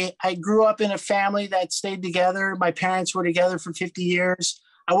 And I grew up in a family that stayed together. My parents were together for 50 years.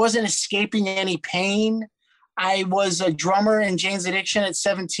 I wasn't escaping any pain. I was a drummer in Jane's Addiction at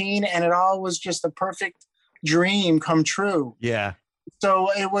 17, and it all was just a perfect dream come true. Yeah.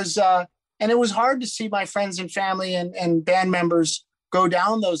 So it was, and it was hard to see my friends and family and band members go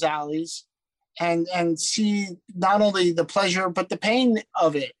down those alleys and see not only the pleasure, but the pain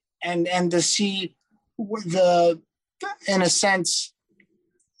of it. And to see in a sense,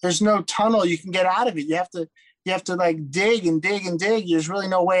 there's no tunnel you can get out of it. You have to you have to like dig and dig and dig. There's really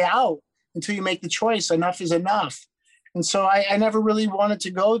no way out until you make the choice. Enough is enough. And so I never really wanted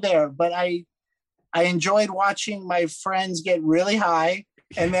to go there, but I enjoyed watching my friends get really high.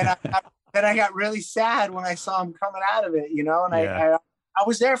 And then I got really sad when I saw them coming out of it, you know, and I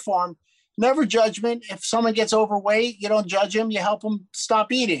was there for them. Never judgment. If someone gets overweight, you don't judge them. You help them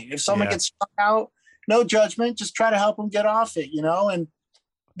stop eating. If someone gets stuck out, no judgment. Just try to help them get off it, you know. And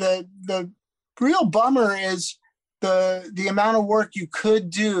the real bummer is the amount of work you could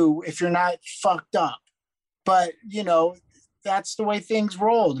do if you're not fucked up. But, you know, that's the way things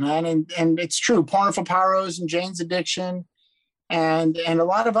rolled, man. And it's true. Porno for Pyros and Jane's Addiction and a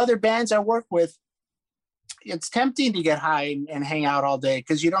lot of other bands I work with, it's tempting to get high and hang out all day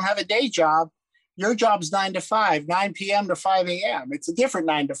because you don't have a day job. Your job's 9 to 5, 9 p.m. to 5 a.m. It's a different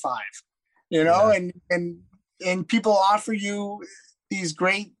 9 to 5, you know, and people offer you these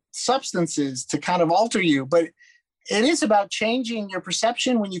great substances to kind of alter you. But it is about changing your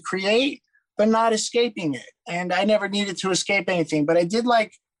perception when you create, but not escaping it. And I never needed to escape anything, but I did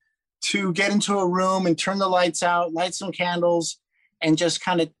like to get into a room and turn the lights out, light some candles, and just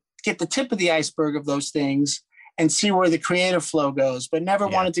kind of get the tip of the iceberg of those things and see where the creative flow goes, but never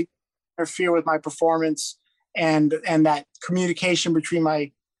wanted to interfere with my performance and that communication between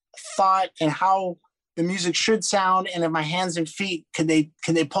my thought and how the music should sound. And if my hands and feet, could they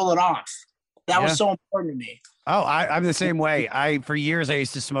pull it off? That was so important to me. Oh, I'm the same way. For years, I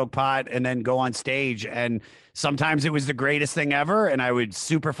used to smoke pot and then go on stage, and sometimes it was the greatest thing ever, and I was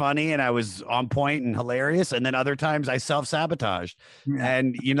super funny, and I was on point and hilarious, and then other times I self-sabotaged.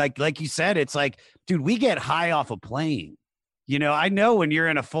 And you know, like you said, it's like, dude, we get high off of playing. You know, I know when you're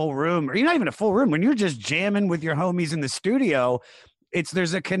in a full room, or you're not even a full room, when you're just jamming with your homies in the studio,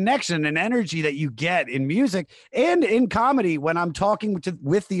 there's a connection and energy that you get in music and in comedy. When I'm talking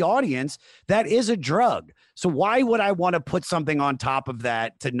with the audience, that is a drug. So why would I want to put something on top of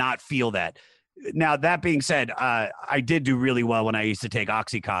that to not feel that? Now, that being said, I did do really well when I used to take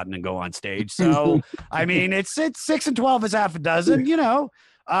Oxycontin and go on stage. So, I mean, it's 6 and 12 is half a dozen, you know.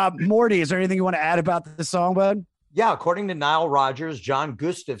 Morty, is there anything you want to add about the song, bud? Yeah, according to Nile Rodgers, John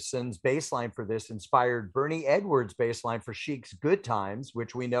Gustafson's bass line for this inspired Bernie Edwards' bass line for Chic's Good Times,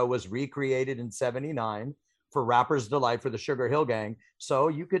 which we know was recreated in '79 for Rapper's Delight for the Sugar Hill Gang. So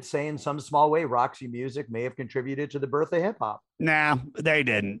you could say in some small way, Roxy Music may have contributed to the birth of hip hop. Nah, they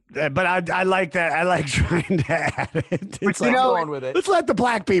didn't. But I like that. I like trying to add it. It's like, going with it. Let's let the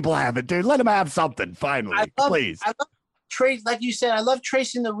black people have it, dude. Let them have something finally, please. I love like you said, I love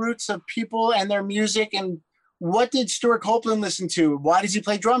tracing the roots of people and their music. And what did Stuart Copeland listen to? Why does he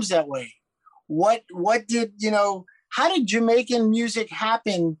play drums that way? What did, you know, how did Jamaican music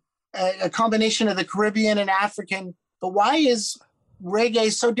happen? A combination of the Caribbean and African, but why is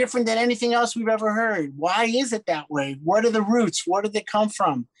reggae so different than anything else we've ever heard? Why is it that way? What are the roots? Where did they come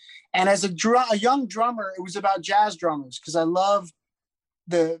from? And as a young drummer, it was about jazz drummers because I love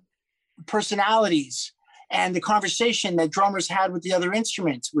the personalities and the conversation that drummers had with the other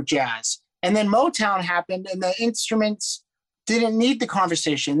instruments with jazz. And then Motown happened and the instruments didn't need the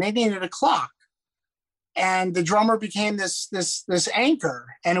conversation. They needed a clock. And the drummer became this anchor,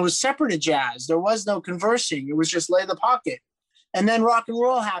 and it was separate to jazz. There was no conversing. It was just lay the pocket. And then rock and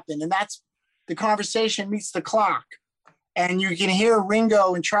roll happened, and that's the conversation meets the clock. And you can hear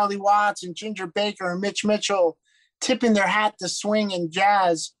Ringo and Charlie Watts and Ginger Baker and Mitch Mitchell tipping their hat to swing and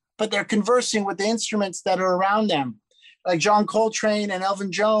jazz, but they're conversing with the instruments that are around them. Like John Coltrane and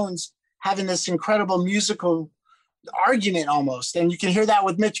Elvin Jones having this incredible musical argument almost. And you can hear that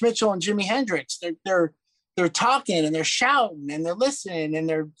with Mitch Mitchell and Jimi Hendrix. They're talking and they're shouting and they're listening and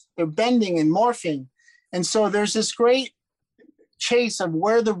they're bending and morphing. And so there's this great chase of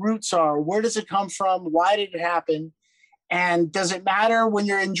where the roots are. Where does it come from? Why did it happen? And does it matter when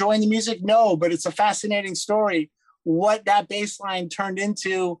you're enjoying the music? No, but it's a fascinating story, what that bass line turned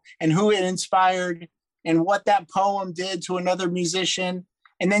into and who it inspired and what that poem did to another musician.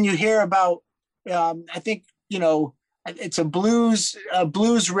 And then you hear about, I think, you know, it's a blues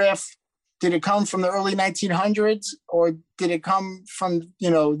riff. Did it come from the early 1900s or did it come from,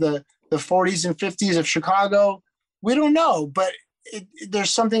 you know, the 40s and 50s of Chicago? We don't know, but there's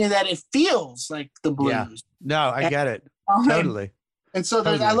something that it feels like the blues. Yeah. No, I get it. Totally. And so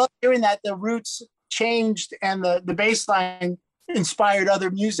I love hearing that the roots changed and the bass line inspired other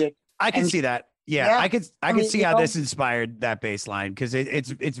music. I can see that. Yeah, I could see how know, this inspired that bass line because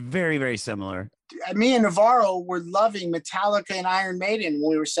it's very, very similar. Me and Navarro were loving Metallica and Iron Maiden when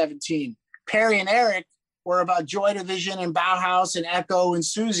we were 17. Perry and Eric were about Joy Division and Bauhaus and Echo and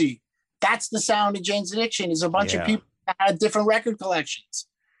Susie. That's the sound of Jane's Addiction, is a bunch of people that had different record collections.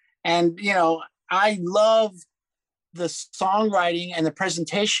 And, you know, I love the songwriting and the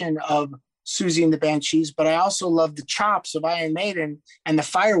presentation of Susie and the Banshees, but I also love the chops of Iron Maiden and the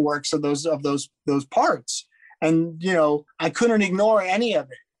fireworks of those parts. And I couldn't ignore any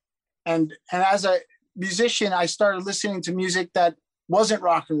of it. And as a musician, I started listening to music that wasn't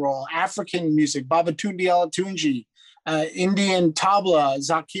rock and roll, African music, Babatunde Olatunji, Indian tabla,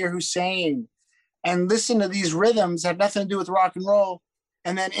 Zakir Hussain, and listen to these rhythms that have nothing to do with rock and roll,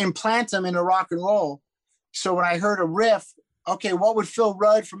 and then implant them into rock and roll. So when I heard a riff, okay, what would Phil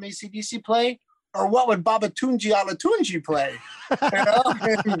Rudd from AC/DC play? Or what would Babatunde Olatunji play?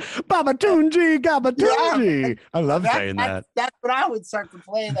 Babatunji, Gabatunji. Yeah, I love saying that. That's what I would start to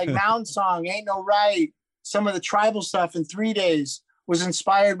play, like Mound Song, Ain't No Right. Some of the tribal stuff in 3 Days was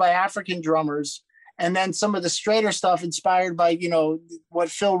inspired by African drummers. And then some of the straighter stuff inspired by, what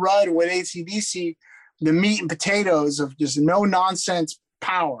Phil Rudd with AC/DC, the meat and potatoes of just no nonsense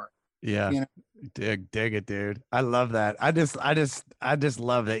power. Yeah. Dig it, dude. I love that. I just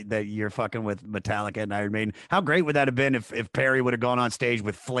love that you're fucking with Metallica and Iron Maiden. How great would that have been if Perry would have gone on stage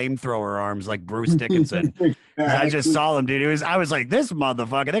with flamethrower arms like Bruce Dickinson? I just saw him, dude. I was like, this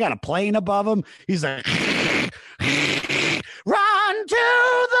motherfucker, they got a plane above him. He's like, run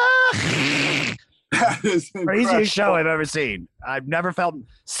to the craziest show I've ever seen. I've never felt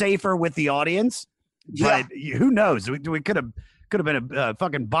safer with the audience, but who knows? We could have been a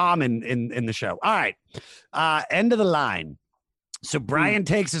fucking bomb in the show. All right. End of the line. So Brian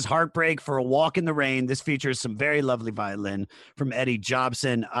takes his heartbreak for a walk in the rain. This features some very lovely violin from Eddie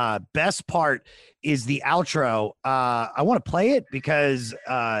Jobson. Best part is the outro. I want to play it because,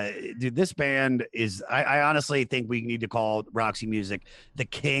 dude, this band is, I honestly think we need to call Roxy Music the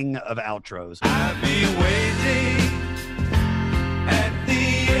king of outros. I'll be waiting at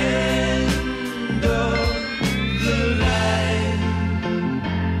the end of the line.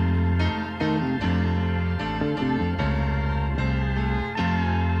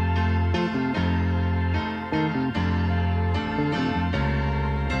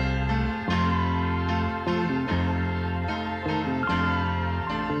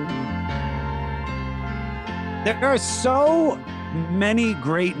 There are so many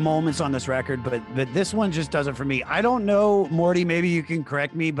great moments on this record, but this one just does it for me. I don't know, Morty, maybe you can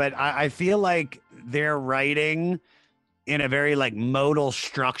correct me, but I feel like they're writing in a very like modal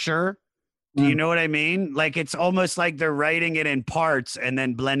structure. Do you know what I mean? Like it's almost like they're writing it in parts and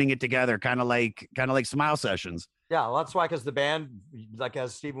then blending it together, kind of like Smile Sessions. Yeah, well, that's why, because the band, like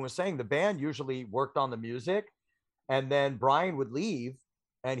as Stephen was saying, the band usually worked on the music, and then Brian would leave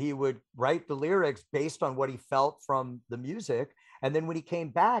and he would write the lyrics based on what he felt from the music. And then when he came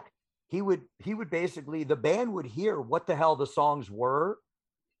back, he would basically, the band would hear what the hell the songs were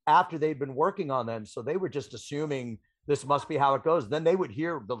after they'd been working on them. So they were just assuming this must be how it goes. Then they would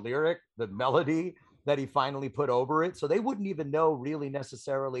hear the lyric, the melody that he finally put over it. So they wouldn't even know really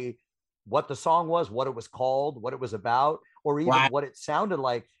necessarily what the song was, what it was called, what it was about, or even what it sounded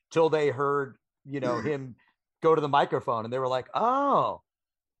like till they heard, him go to the microphone and they were like, oh,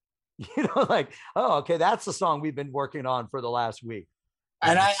 oh, okay, that's the song we've been working on for the last week.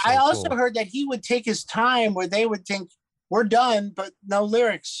 And I also heard that he would take his time where they would think, we're done, but no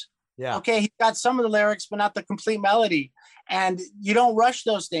lyrics. Yeah. Okay, he got some of the lyrics, but not the complete melody. And you don't rush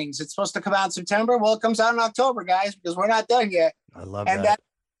those things. It's supposed to come out in September. Well, it comes out in October, guys, because we're not done yet. I love that.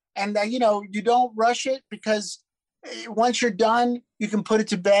 And you don't rush it, because once you're done, you can put it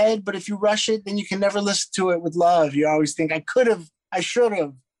to bed. But if you rush it, then you can never listen to it with love. You always think, I should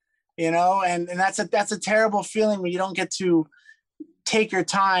have, and that's a terrible feeling when you don't get to take your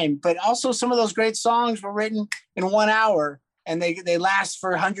time. But also some of those great songs were written in 1 hour and they last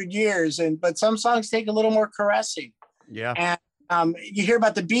for 100 years. But some songs take a little more caressing. Yeah. And you hear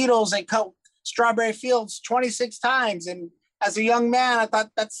about the Beatles, they cut Strawberry Fields 26 times. And as a young man, I thought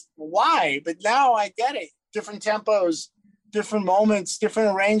that's why, but now I get it. Different tempos, different moments,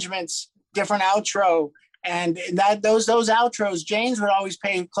 different arrangements, different outro. And those outros, James would always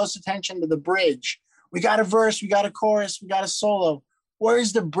pay close attention to the bridge. We got a verse, we got a chorus, we got a solo. Where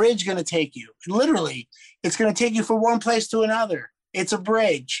is the bridge going to take you? Literally, it's going to take you from one place to another. It's a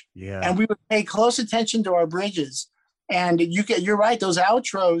bridge. Yeah. And we would pay close attention to our bridges. And you're right, those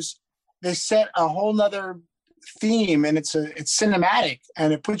outros, they set a whole nother theme, and it's cinematic,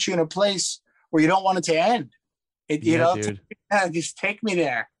 and it puts you in a place where you don't want it to end. Dude. Just take me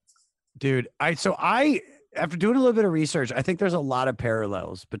there. Dude, after doing a little bit of research, I think there's a lot of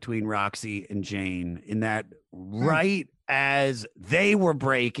parallels between Roxy and Jane in that right as they were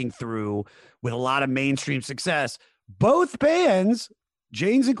breaking through with a lot of mainstream success, both bands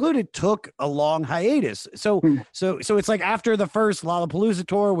Jane's included, took a long hiatus. So it's like after the first Lollapalooza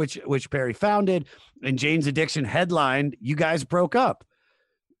tour, which Perry founded, and Jane's Addiction headlined, you guys broke up.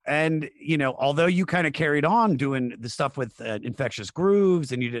 And, you know, although you kind of carried on doing the stuff with Infectious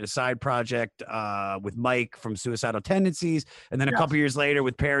Grooves, and you did a side project with Mike from Suicidal Tendencies, and then a couple years later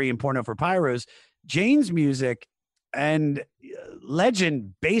with Perry and Porno for Pyros, Jane's music and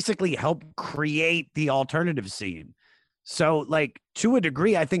Legend basically helped create the alternative scene. So, like, to a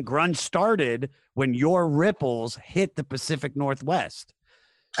degree, I think grunge started when your ripples hit the Pacific Northwest.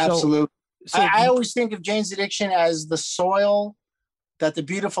 Absolutely. I always think of Jane's Addiction as the soil that the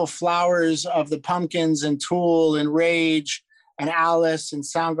beautiful flowers of the Pumpkins and Tool and Rage and Alice and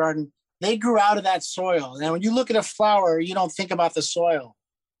Soundgarden, they grew out of that soil. And when you look at a flower, you don't think about the soil.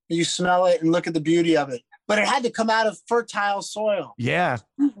 You smell it and look at the beauty of it. But it had to come out of fertile soil. Yeah.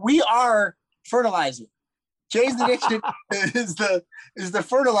 We are fertilizer. Jane's Addiction is the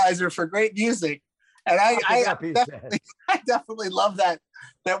fertilizer for great music. And I definitely love that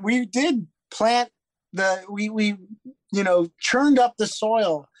we did plant we churned up the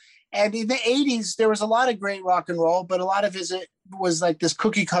soil. And in the 80s, there was a lot of great rock and roll, but a lot of it was like this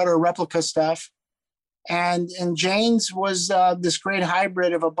cookie cutter replica stuff. And Jane's was this great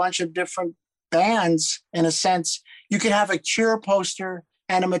hybrid of a bunch of different bands. In a sense, you could have a Cure poster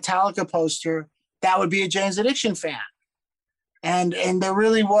and a Metallica poster. That would be a Jane's Addiction fan. And there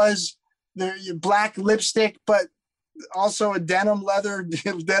really was the black lipstick, but also a denim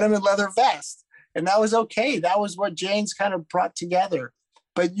and leather vest. And that was okay. That was what Jane's kind of brought together.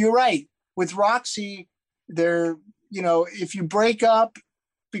 But you're right. With Roxy, if you break up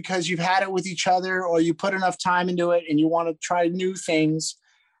because you've had it with each other, or you put enough time into it and you want to try new things.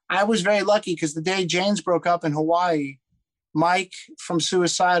 I was very lucky because the day Jane's broke up in Hawaii, Mike from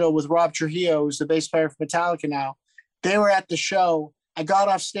Suicidal with Rob Trujillo, who's the bass player for Metallica now, they were at the show. I got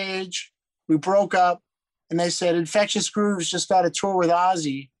off stage. We broke up, and they said, Infectious Grooves just got a tour with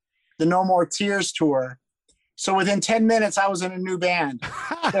Ozzy, the No More Tears tour. So within 10 minutes, I was in a new band.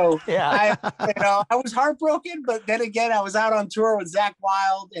 So I was heartbroken, but then again, I was out on tour with Zach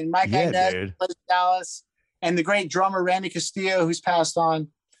Wilde and Mike Inez, Dallas, and the great drummer Randy Castillo, who's passed on.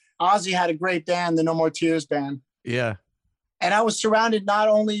 Ozzy had a great band, the No More Tears band. Yeah. And I was surrounded not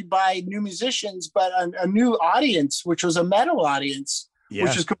only by new musicians, but a new audience, which was a metal audience,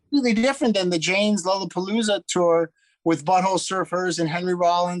 which is completely different than the Jane's Lollapalooza tour with Butthole Surfers and Henry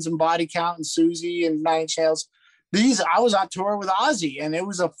Rollins and Body Count and Susie and Nine Inch Nails. I was on tour with Ozzy, and it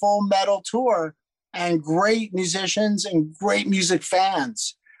was a full metal tour and great musicians and great music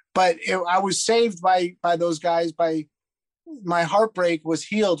fans. But I was saved by those guys. My heartbreak was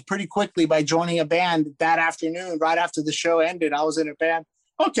healed pretty quickly by joining a band that afternoon. Right after the show ended, I was in a band.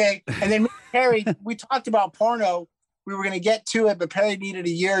 Okay. And then Perry, we talked about Porno. We were going to get to it, but Perry needed a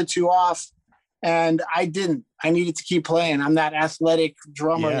year or two off. And I didn't. I needed to keep playing. I'm that athletic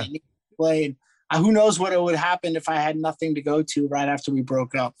drummer that needs to play. And who knows what would happen if I had nothing to go to right after we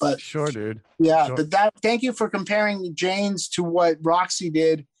broke up. But sure, dude. Yeah. Sure. But thank you for comparing Jane's to what Roxy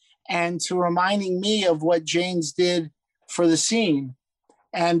did, and to reminding me of what Jane's did for the scene.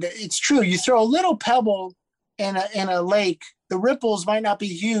 And it's true. You throw a little pebble in a lake, the ripples might not be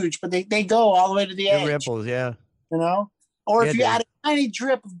huge, but they go all the way to the edge. Ripples, yeah. Or if you add a tiny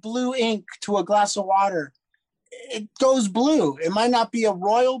drip of blue ink to a glass of water, it goes blue. It might not be a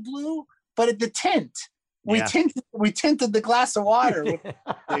royal blue, but the tint. We tinted the glass of water.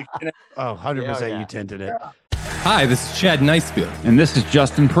 100% you tinted it. Hi, this is Chad Nicefield. And this is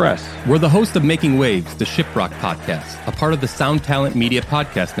Justin Press. We're the host of Making Waves, the Shiprock podcast, a part of the Sound Talent Media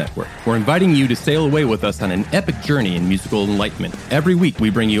Podcast Network. We're inviting you to sail away with us on an epic journey in musical enlightenment. Every week, we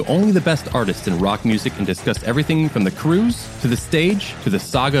bring you only the best artists in rock music and discuss everything from the cruise, to the stage, to the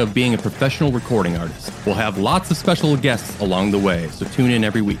saga of being a professional recording artist. We'll have lots of special guests along the way, so tune in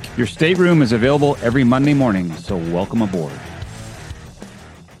every week. Your stateroom is available every Monday morning, so welcome aboard.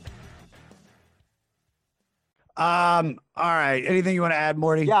 All right. Anything you want to add,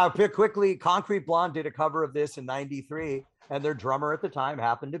 Morty? Yeah, quickly. Concrete Blonde did a cover of this in '93, and their drummer at the time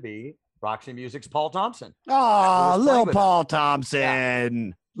happened to be Roxy Music's Paul Thompson. Oh, Lil Paul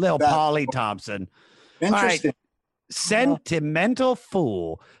Thompson. Lil Paulie Thompson. Interesting. Right. Sentimental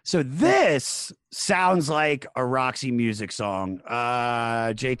Fool. So this sounds like a Roxy Music song.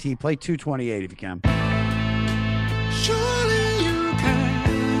 JT, play 228 if you can. Surely you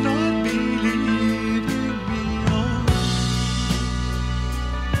cannot believe in me.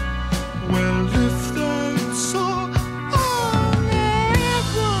 Well, if that's so, oh,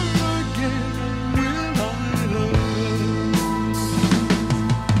 never again will I love.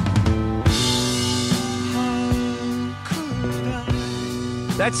 How could I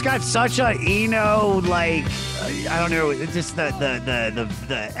That's got such a Eno, like, I don't know, it's just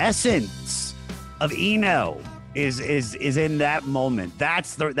the essence of Eno is in that moment.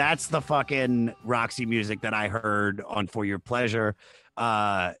 That's the fucking Roxy music that I heard on For Your Pleasure.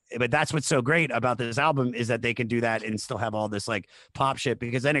 But that's what's so great about this album is that they can do that and still have all this like pop shit,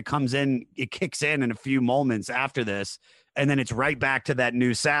 because then it kicks in a few moments after this, and then it's right back to that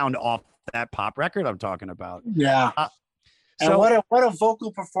new sound off that pop record I'm talking about. Yeah. And what a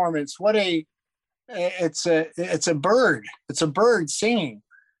vocal performance. It's a bird. It's a bird singing.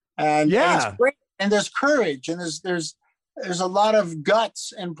 And it's great. And there's courage, and there's a lot of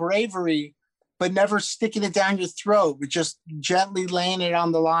guts and bravery, but never sticking it down your throat, but just gently laying it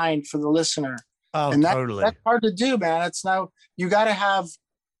on the line for the listener. Oh, and totally. That's hard to do, man. It's now you gotta have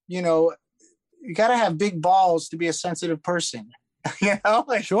big balls to be a sensitive person.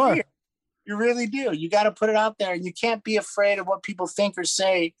 Like, sure. You really do. You got to put it out there, and you can't be afraid of what people think or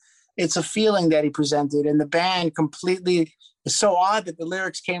say. It's a feeling that he presented, and the band completely. It's so odd that the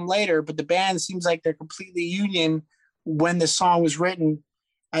lyrics came later, but the band seems like they're completely union when the song was written.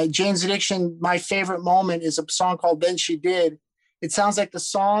 Jane's Addiction, my favorite moment is a song called Then She Did. It sounds like the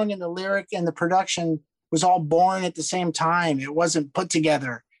song and the lyric and the production was all born at the same time. It wasn't put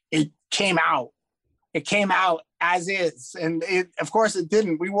together. It came out. It came out as is. And of course it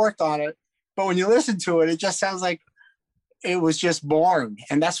didn't. We worked on it. But when you listen to it, it just sounds like it was just born.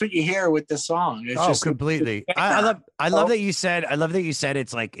 And that's what you hear with the song. It's just completely. I love that you said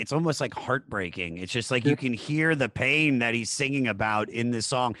it's almost like heartbreaking. It's just like you can hear the pain that he's singing about in this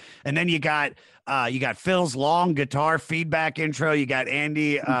song. And then you got Phil's long guitar feedback intro. You got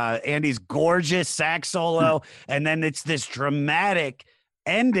Andy's gorgeous sax solo. And then it's this dramatic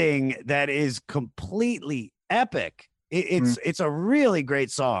ending that is completely epic. It's a really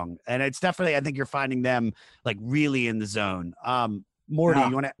great song, and it's definitely, I think you're finding them like really in the zone. Morty,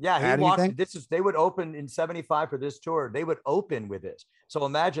 you want to add anything? They would open in 75 for this tour. They would open with this. So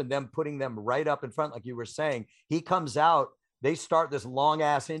imagine them putting them right up in front, like you were saying. He comes out, they start this long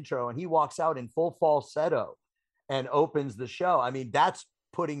ass intro, and he walks out in full falsetto and opens the show. I mean, that's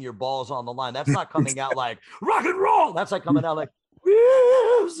putting your balls on the line. That's not coming out like rock and roll. That's like coming out like,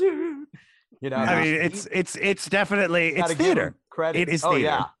 I mean, it's definitely theater. Credit. It is theater.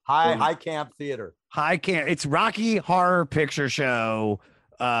 Yeah, high camp theater. High camp. It's Rocky Horror Picture Show,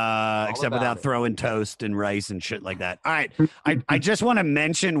 except without throwing toast and rice and shit like that. All right, I just want to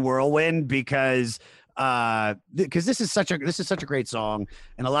mention Whirlwind because this is such a great song,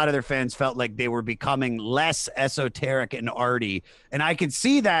 and a lot of their fans felt like they were becoming less esoteric and arty, and I could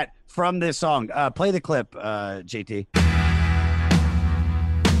see that from this song. Play the clip, JT.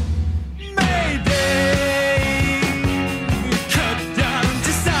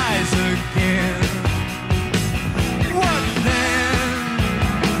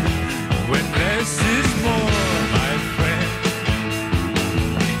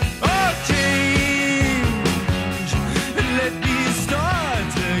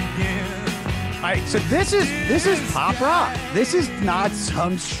 So this is pop rock. This is not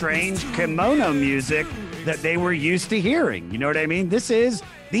some strange kimono music that they were used to hearing. You know what I mean? This is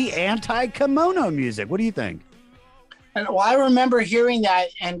the anti-kimono music. What do you think? And I remember hearing that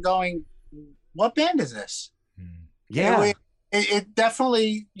and going, "What band is this?" Yeah, it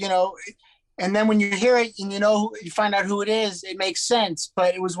definitely, and then when you hear it and you find out who it is, it makes sense.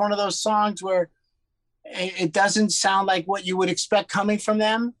 But it was one of those songs where it doesn't sound like what you would expect coming from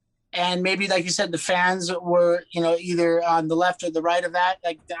them. And maybe, like you said, the fans were, either on the left or the right of that.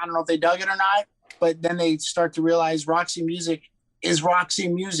 Like, I don't know if they dug it or not, but then they start to realize Roxy music is Roxy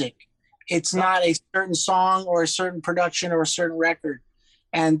music. It's not a certain song or a certain production or a certain record.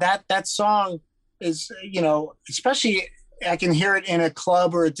 And that song is, especially I can hear it in a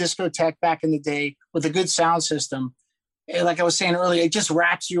club or a discotheque back in the day with a good sound system. And like I was saying earlier, it just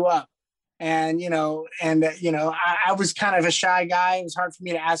wraps you up. And, I was kind of a shy guy. It was hard for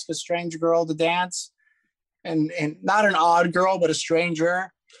me to ask a strange girl to dance, and not an odd girl, but a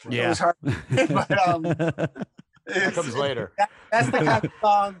stranger. Yeah. It was hard. But, that comes later. That's the kind of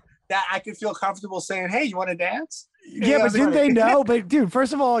song that I could feel comfortable saying, "Hey, you want to dance?" Yeah, but didn't they know? But dude,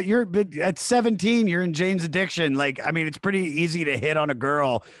 first of all, you're at 17, you're in Jane's Addiction. Like, I mean, it's pretty easy to hit on a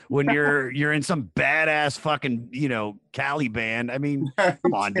girl when you're in some badass fucking, Cali band. I mean,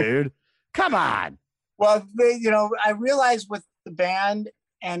 come on, dude. Come on. Well, I realized with the band,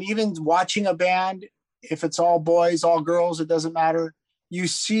 and even watching a band, if it's all boys, all girls, it doesn't matter. You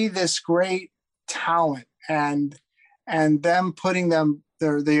see this great talent and them putting the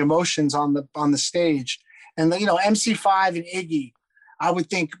emotions on the stage. And MC5 and Iggy, I would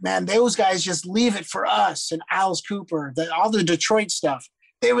think, man, those guys just leave it for us. And Alice Cooper, all the Detroit stuff.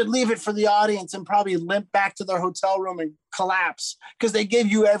 they would leave it for the audience and probably limp back to their hotel room and collapse because they give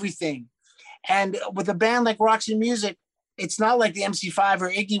you everything. And with a band like Roxy Music, it's not like the MC5 or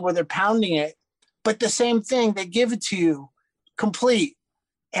Iggy where they're pounding it, but the same thing. They give it to you complete.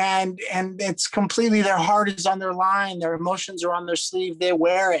 And it's completely, their heart is on their line. Their emotions are on their sleeve. They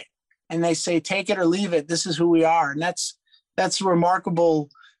wear it and they say, take it or leave it. This is who we are. And that's remarkable,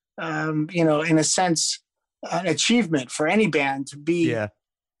 in a sense, an achievement for any band to be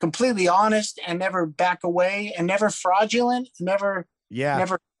completely honest and never back away and never fraudulent, never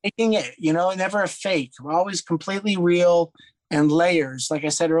faking it, never a fake. We're always completely real and layers. Like I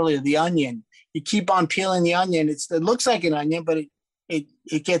said earlier, the onion, you keep on peeling the onion. It looks like an onion, but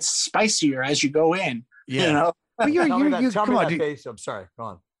it gets spicier as you go in. Well, Tell me that face. I'm sorry. Go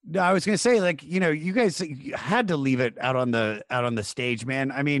on. No, I was going to say, like, you guys had to leave it out on the stage,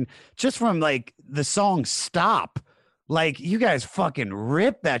 man. I mean, just from like the song Stop, like you guys fucking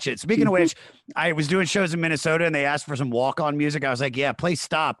ripped that shit. Speaking of which, I was doing shows in Minnesota and they asked for some walk-on music. I was like, yeah, play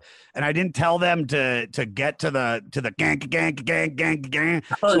Stop. And I didn't tell them to get to the gang.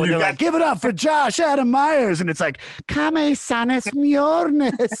 So they're like, give it up for Josh Adam Myers. And it's like, Come sanes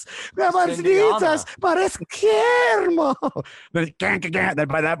miornes, but gang. Then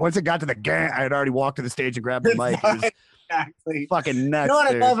by that, once it got to the gang, I had already walked to the stage and grabbed the mic. Exactly. Fucking nuts. You know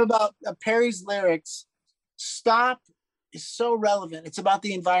what I love about Perry's lyrics? Stop is so relevant. It's about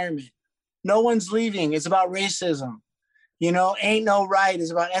the environment. No one's leaving. It's about racism. Ain't no right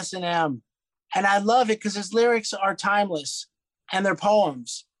is about S&M. And I love it because his lyrics are timeless and they're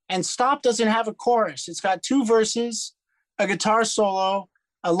poems. And Stop doesn't have a chorus. It's got 2 verses, a guitar solo,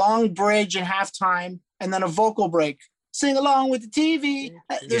 a long bridge in halftime, and then a vocal break. Sing along with the TV.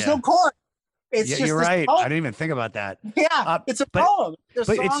 There's no chorus. It's just you're right. Poem. I didn't even think about that. Yeah, it's a poem. The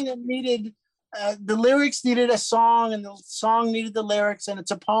song that needed... the lyrics needed a song and the song needed the lyrics, and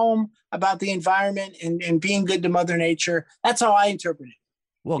it's a poem about the environment and being good to Mother Nature. That's how I interpret it.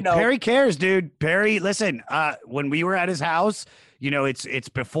 Well, Perry cares, dude. Perry, listen, when we were at his house, it's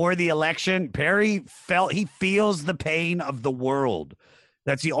before the election. Perry feels the pain of the world.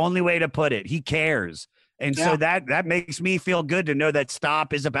 That's the only way to put it. He cares. And so that makes me feel good to know that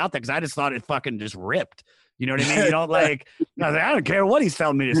Stop is about that, because I just thought it fucking just ripped. You know what I mean? I don't care what he's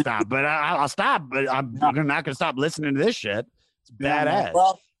telling me to stop, but I'll stop. But I'm not going to stop listening to this shit. It's badass.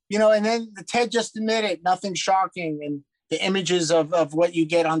 Well, and then the Ted just admitted nothing shocking, and the images of what you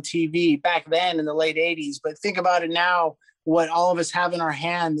get on TV back then in the late 80s. But think about it now, what all of us have in our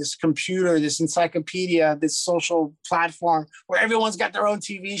hand, this computer, this encyclopedia, this social platform where everyone's got their own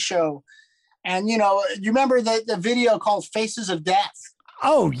TV show. And, you remember the video called Faces of Death?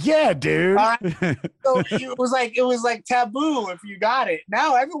 Oh yeah, dude. So it was like taboo if you got it.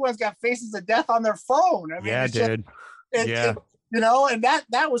 Now everyone's got Faces of Death on their phone. I mean, dude. And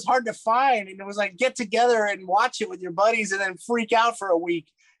that was hard to find. And it was like, get together and watch it with your buddies and then freak out for a week.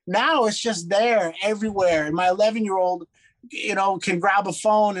 Now it's just there everywhere. And my 11-year-old, can grab a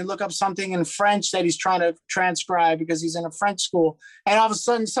phone and look up something in French that he's trying to transcribe because he's in a French school. And all of a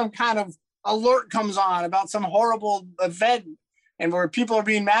sudden some kind of alert comes on about some horrible event and where people are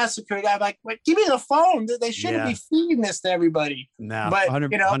being massacred. I'm like, give me the phone. They shouldn't be feeding this to everybody. No, but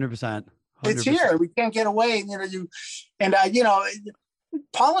 100%. It's here. We can't get away.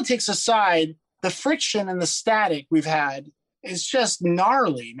 Politics aside, the friction and the static we've had is just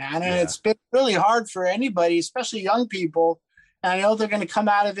gnarly, man. And it's been really hard for anybody, especially young people. And I know they're going to come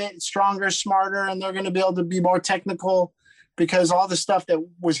out of it stronger, smarter, and they're going to be able to be more technical, because all the stuff that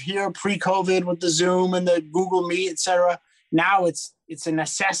was here pre-COVID with the Zoom and the Google Meet, et cetera, now it's a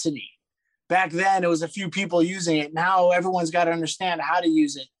necessity. Back then, it was a few people using it. Now everyone's got to understand how to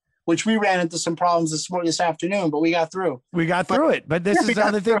use it, which we ran into some problems this afternoon, but we got through. But this is the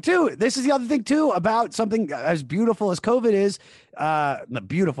other thing too. This is the other thing too about something as beautiful as COVID is, not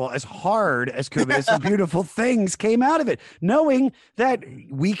beautiful, as hard as COVID is, some beautiful things came out of it. Knowing that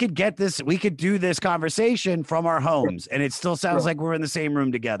we could do this conversation from our homes, and it still sounds like we're in the same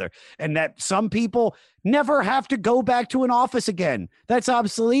room together, and that some people never have to go back to an office again. That's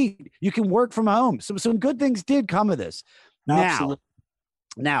obsolete. You can work from home. Some good things did come of this. Now,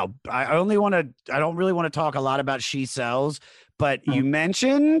 I don't really want to talk a lot about She Sells, but you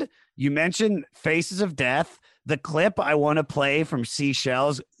mentioned Faces of Death. The clip I want to play from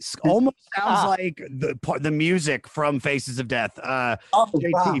Seashells almost sounds like the music from Faces of Death.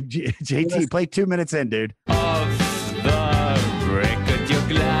 JT, play 2 minutes in, dude. Off the record, you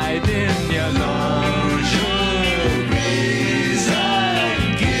glide in your lingeries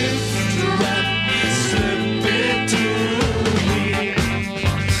and gift wrap, slip it to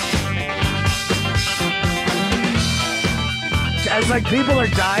As like people are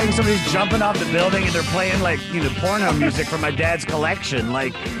dying. Somebody's jumping off the building and they're playing like, porno music from my dad's collection.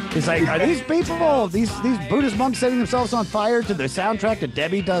 Like, it's like, are these people, these Buddhist monks setting themselves on fire to the soundtrack to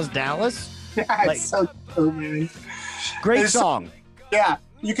Debbie Does Dallas? Yeah, like, it's so cool, man. Great song. Yeah,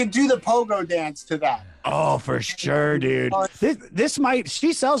 you could do the pogo dance to that. Oh, for sure, dude. This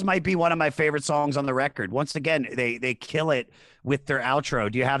She Sells might be one of my favorite songs on the record. Once again, they kill it with their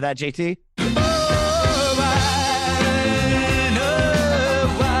outro. Do you have that, JT?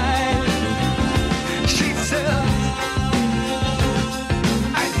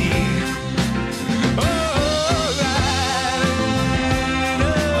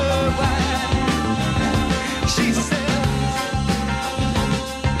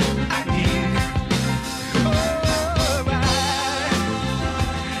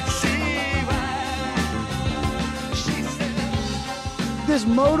 This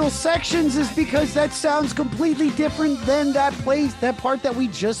modal sections is because that sounds completely different than that part that we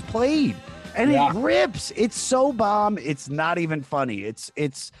just played, and it rips. It's so bomb. It's not even funny.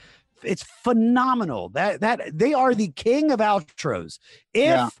 It's phenomenal. That they are the king of outros.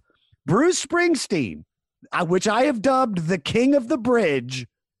 If Bruce Springsteen, which I have dubbed the king of the bridge,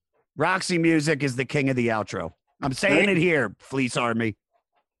 Roxy Music is the king of the outro. I'm saying it here, Fleece Army.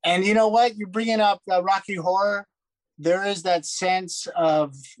 And you know what? You're bringing up Rocky Horror. There is that sense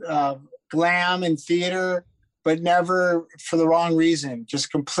of glam in theater, but never for the wrong reason,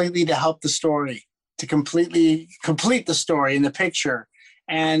 just completely to help the story, to completely complete the story in the picture.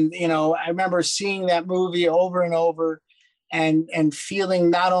 And, I remember seeing that movie over and over and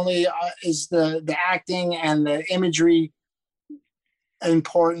feeling not only is the acting and the imagery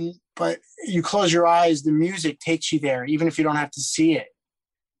important, but you close your eyes, the music takes you there, even if you don't have to see it.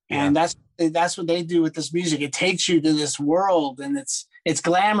 Yeah. And that's what they do with this music. It takes you to this world, and it's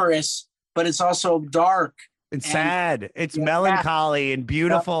glamorous, but it's also dark and sad. It's melancholy and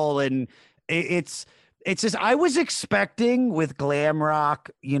beautiful, and it's just, I was expecting with glam rock,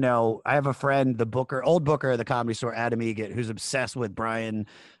 I have a friend, old booker of the Comedy Store, Adam Egget, who's obsessed with Brian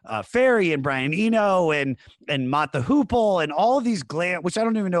Ferry and Brian Eno and Mott the Hoople and all of these glam, which I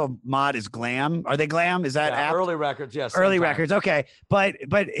don't even know if Mott is glam. Are they glam? Is that early records? Yes. Early records. Okay. But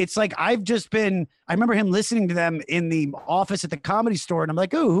it's like, I remember him listening to them in the office at the Comedy Store, and I'm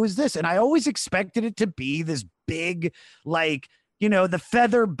like, oh, who is this? And I always expected it to be this big, like, the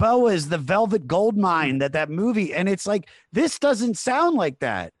feather boas, the velvet gold mine, that movie. And it's like, this doesn't sound like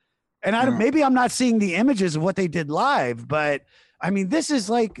that. And maybe I'm not seeing the images of what they did live, but I mean, this is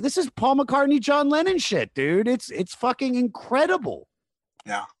Paul McCartney, John Lennon shit, dude. It's fucking incredible.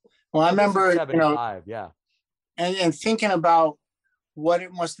 Yeah. Well, I remember, and thinking about what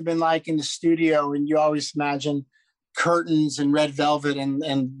it must have been like in the studio. And you always imagine curtains and red velvet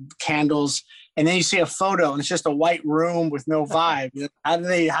and candles. And then you see a photo and it's just a white room with no vibe. How do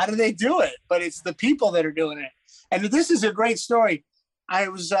they do it? But it's the people that are doing it. And this is a great story. I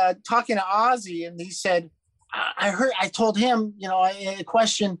was talking to Ozzy, and he said, I told him, a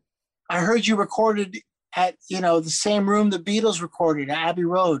question, I heard you recorded at, the same room the Beatles recorded at Abbey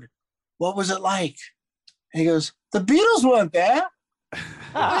Road. What was it like? And he goes, the Beatles weren't there.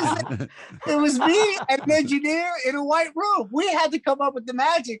 It was me and an engineer in a white room. We had to come up with the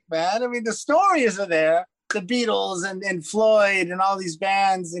magic, man. I mean, the stories are there, the Beatles and Floyd and all these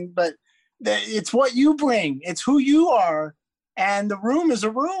bands, but it's what you bring. It's who you are. And the room is a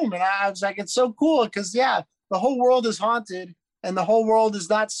room. And I was like, it's so cool because, the whole world is haunted and the whole world is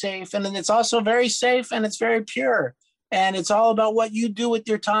not safe. And then it's also very safe and it's very pure. And it's all about what you do with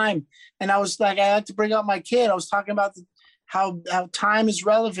your time. And I was like, I had to bring up my kid. I was talking about how time is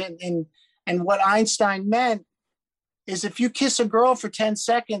relevant, and what Einstein meant is if you kiss a girl for 10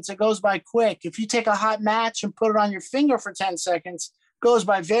 seconds, it goes by quick. If you take a hot match and put it on your finger for 10 seconds, it goes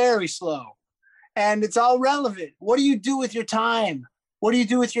by very slow. And it's all relevant. What do you do with your time? What do you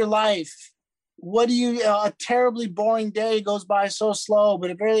do with your life? A terribly boring day goes by so slow,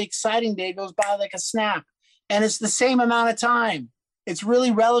 but a very exciting day goes by like a snap. And it's the same amount of time. It's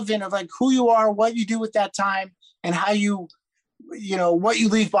really relevant of like who you are, what you do with that time, and how what you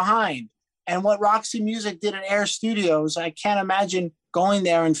leave behind. And what Roxy Music did at Air Studios, I can't imagine going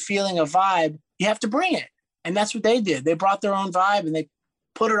there and feeling a vibe. You have to bring it. And that's what they did. They brought their own vibe and they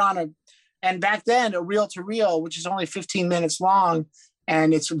put it on and back then a reel-to-reel, which is only 15 minutes long,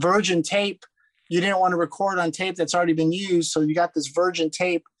 and it's virgin tape. You didn't want to record on tape that's already been used. So you got this virgin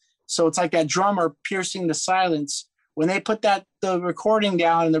tape. So it's like that drummer piercing the silence. When they put the recording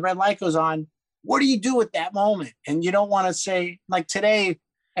down and the red light goes on, what do you do with that moment? And you don't want to say, like today,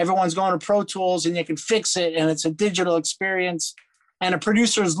 everyone's going to Pro Tools and you can fix it and it's a digital experience. And a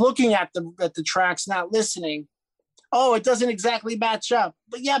producer is looking at the tracks, not listening. oh, it doesn't exactly match up.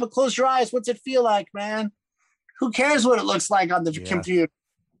 But yeah, but close your eyes. What's it feel like, man? Who cares what it looks like on the computer?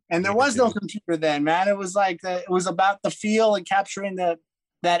 And there was no computer then, man. It was like it was about the feel and capturing that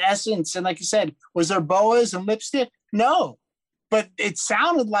essence. And like you said, was there boas and lipstick? No, but it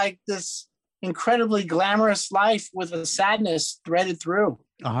sounded like this incredibly glamorous life with a sadness threaded through.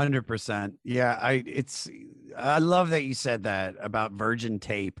 100%. Yeah, I love that you said that about virgin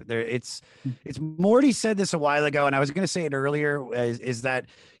tape. It's Morty said this a while ago, and I was going to say it earlier. Is that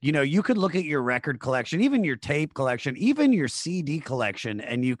you could look at your record collection, even your tape collection, even your CD collection,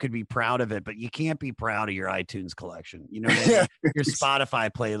 and you could be proud of it, but you can't be proud of your iTunes collection. You know what I mean? Your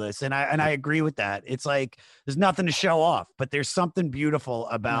Spotify playlist, and I agree with that. It's like there's nothing to show off, but there's something beautiful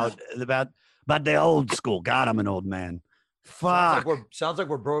about the old school. God, I'm an old man. Fuck. Sounds like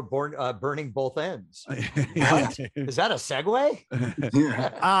we're burning both ends. What? Is that a segue?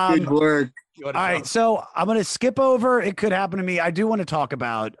 Good work. All right, so I'm going to skip over It Could Happen to Me. I do want to talk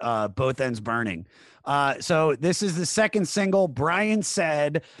about Both Ends Burning. So this is the second single. Brian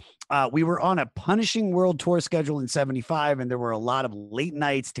said we were on a punishing world tour schedule in 75, and there were a lot of late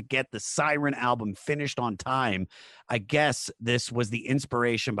nights to get the Siren album finished on time. I guess this was the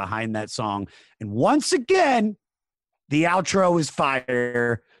inspiration behind that song. And once again, the outro is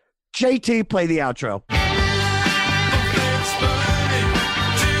fire. JT, play the outro.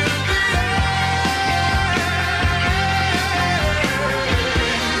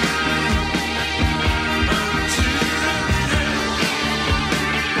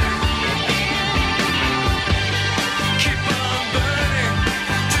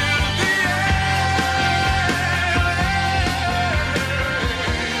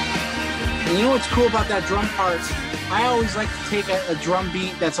 And you know what's cool about that drum part? I always like to take a drum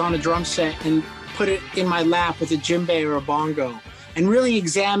beat that's on a drum set and put it in my lap with a djembe or a bongo and really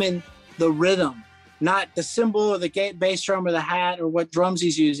examine the rhythm, not the cymbal or the bass drum or the hat or what drums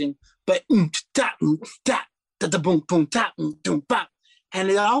he's using, but da da boom boom da boom bop, and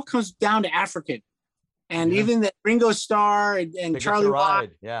it all comes down to African. And even that Ringo Starr and Charlie Watt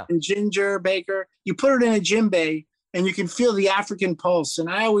and Ginger Baker, you put it in a djembe and you can feel the African pulse. And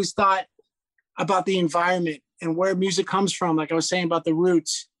I always thought about the environment and where music comes from. Like I was saying about the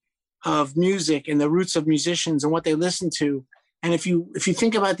roots of music and the roots of musicians and what they listen to. And if you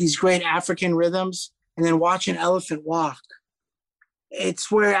think about these great African rhythms and then watch an elephant walk,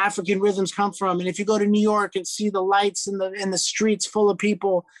 it's where African rhythms come from. And if you go to New York and see the lights in the streets full of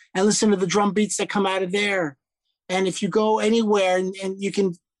people and listen to the drum beats that come out of there. And if you go anywhere and you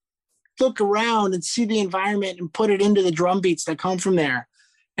can look around and see the environment and put it into the drum beats that come from there.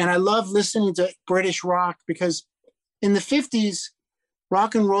 And I love listening to British rock because in the 50s,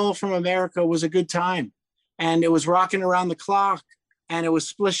 rock and roll from America was a good time. And it was rocking around the clock and it was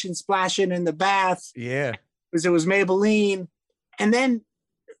splishing, splashing in the bath. Yeah. Because it was Maybelline. And then,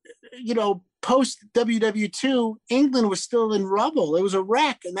 post WW2, England was still in rubble. It was a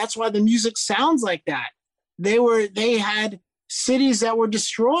wreck. And that's why the music sounds like that. They had cities that were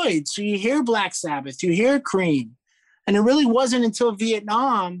destroyed. So you hear Black Sabbath, you hear Cream. And it really wasn't until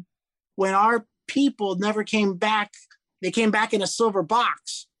Vietnam when our people never came back. They came back in a silver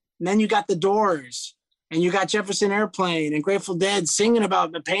box. And then you got the Doors and you got Jefferson Airplane and Grateful Dead singing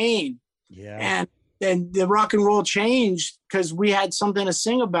about the pain. Yeah. And then the rock and roll changed because we had something to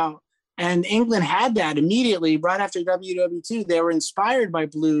sing about. And England had that immediately right after WW2. They were inspired by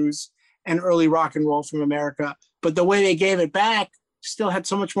blues and early rock and roll from America. But the way they gave it back still had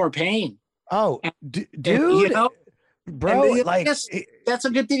so much more pain. Oh, dude. Bro, that's a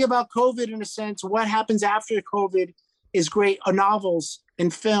good thing about COVID in a sense. What happens after COVID is great novels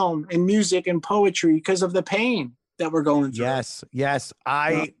and film and music and poetry because of the pain that we're going through. Yes.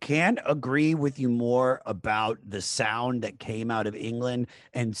 I can't agree with you more about the sound that came out of England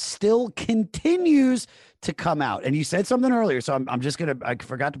and still continues to come out. And you said something earlier, so I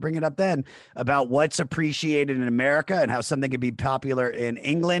forgot to bring it up then about what's appreciated in America and how something can be popular in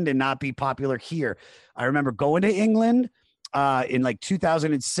England and not be popular here. I remember going to England in like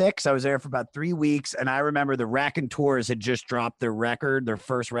 2006. I was there for about 3 weeks, and I remember the Raconteurs had just dropped their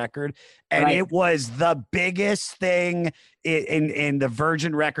first record, and it was the biggest thing in the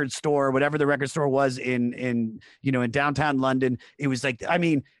Virgin record store, whatever the record store was in downtown London. It was like, I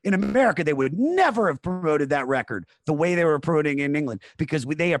mean, in America, they would never have promoted that record the way they were promoting in England, because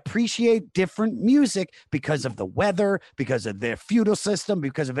they appreciate different music because of the weather, because of their feudal system,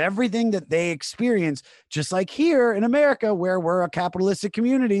 because of everything that they experience. Just like here in America, where we're a capitalistic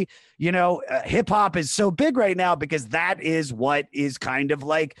community, hip hop is so big right now because that is what is kind of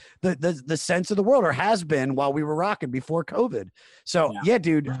like the sense of the world, or has been while we were rocking before COVID. So yeah,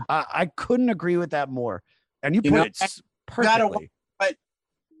 dude, I couldn't agree with that more. And you put it perfectly. But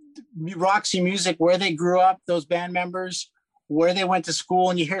Roxy Music, where they grew up, those band members, where they went to school,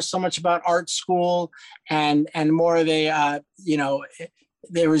 and you hear so much about art school and more of a,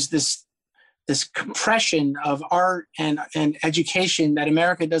 there was this compression of art and education that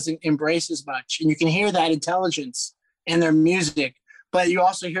America doesn't embrace as much. And you can hear that intelligence in their music, but you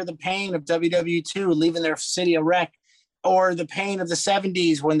also hear the pain of WW2 leaving their city a wreck, or the pain of the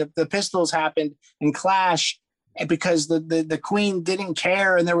 70s when the Pistols happened and Clash, because the Queen didn't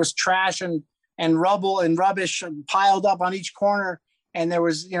care, and there was trash and rubble and rubbish piled up on each corner, and there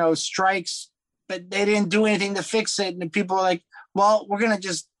was, strikes, but they didn't do anything to fix it. And people were like, well, we're going to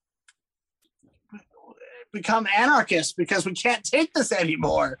just become anarchists because we can't take this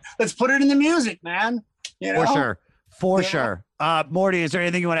anymore. Let's put it in the music, man. For sure. Morty, is there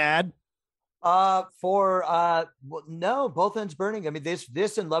anything you want to add? No, both ends burning. I mean,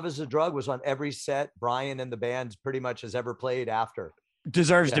 this and Love Is a Drug was on every set Brian and the band pretty much has ever played after.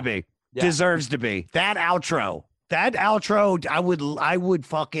 Deserves to be. Yeah. Deserves to be. That outro,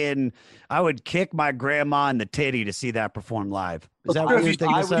 I would kick my grandma in the titty to see that perform live. Is that what you're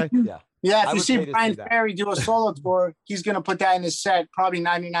thinking to say? Yeah, if you see Brian Ferry do a solo tour, he's going to put that in his set probably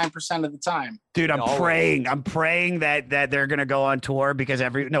 99% of the time. Dude, I'm praying that they're going to go on tour because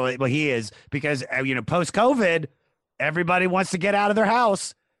he is, because post-COVID, everybody wants to get out of their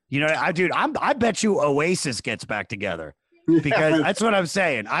house. I bet you Oasis gets back together. Because that's what I'm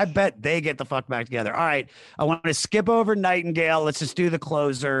saying. I bet they get the fuck back together. All right. I want to skip over Nightingale. Let's just do the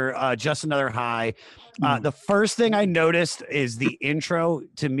closer. Just Another High. The first thing I noticed is the intro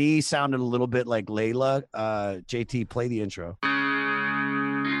to me sounded a little bit like Layla. JT, play the intro.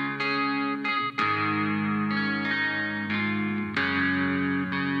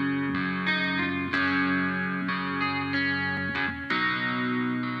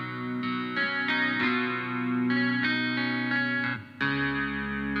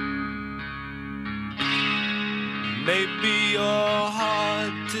 Maybe your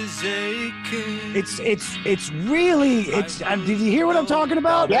heart is aching. It's really. Did you hear what I'm talking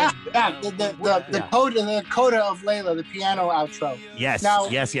about? Yeah. The coda of Layla, the piano outro. Yes. Now,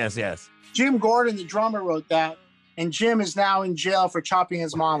 yes. Jim Gordon, the drummer, wrote that, and Jim is now in jail for chopping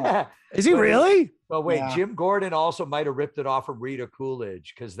his mama. Is he really? Well, wait. Yeah. Jim Gordon also might have ripped it off from Rita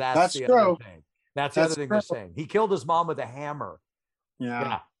Coolidge, because that's the true. Other thing. That's the other thing they're saying. He killed his mom with a hammer.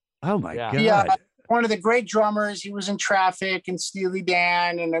 Yeah. Oh my God. Yeah. One of the great drummers. He was in Traffic and Steely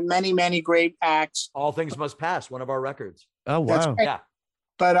Dan and many, many great acts. All Things Must Pass, one of our records. Oh, wow. Yeah.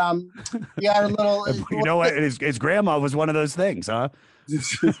 But he had a little. You know what? His grandma was one of those things, huh?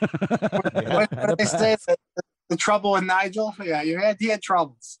 What they say, the trouble with Nigel. Yeah, he had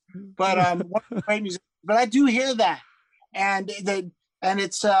troubles. But great music. But I do hear that, and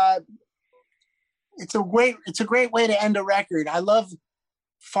it's a great way to end a record. I love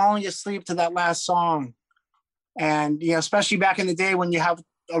falling asleep to that last song, and especially back in the day when you have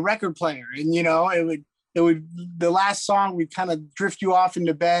a record player, and it would the last song would kind of drift you off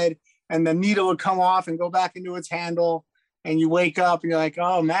into bed, and the needle would come off and go back into its handle, and you wake up and you're like,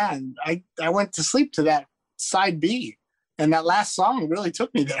 oh man, I went to sleep to that side B, and that last song really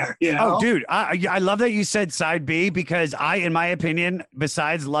took me there. Oh dude, I love that you said side B, because in my opinion,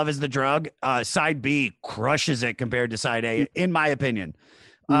 besides Love Is the Drug, side B crushes it compared to side A, in my opinion.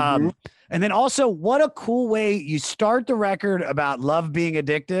 And then also, what a cool way you start the record about love being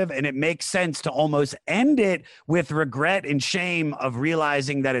addictive, and it makes sense to almost end it with regret and shame of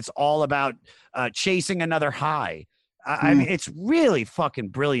realizing that it's all about chasing another high. I mean, it's really fucking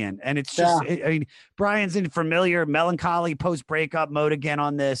brilliant. And it's just, Brian's in familiar melancholy post-breakup mode again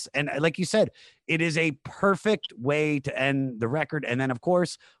on this. And like you said, it is a perfect way to end the record. And then, of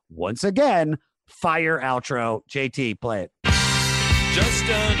course, once again, fire outro. JT, play it. Just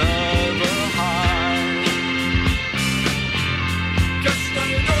another high. Just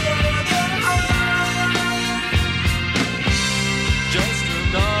another high. Just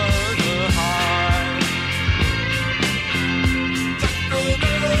another high. Just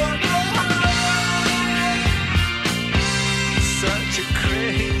another high. Such a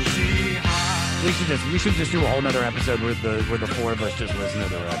crazy high. We should just do a whole nother episode where the four of us just listen to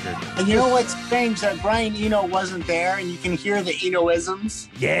the record. And you know what's strange? That Brian Eno wasn't there, and you can hear the Eno-isms.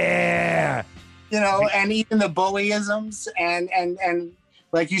 Yeah. And even the Bowie-isms, and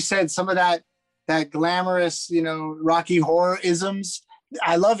like you said, some of that glamorous, Rocky Horror-isms.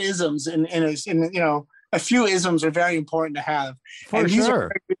 I love isms, and a few isms are very important to have. For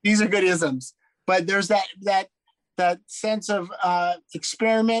sure. These are good isms, but there's that sense of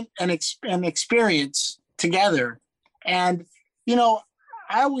experiment and experience together. And,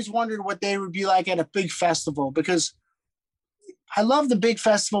 I always wondered what they would be like at a big festival, because I love the big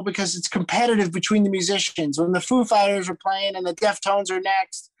festival because it's competitive between the musicians. When the Foo Fighters are playing and the Deftones are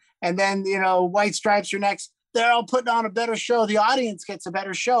next, and then, White Stripes are next, they're all putting on a better show. The audience gets a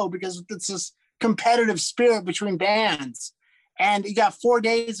better show because it's this competitive spirit between bands. And you got 4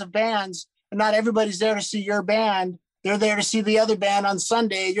 days of bands, and not everybody's there to see your band. They're there to see the other band on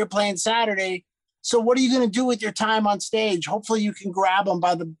Sunday. You're playing Saturday. So what are you going to do with your time on stage? Hopefully you can grab them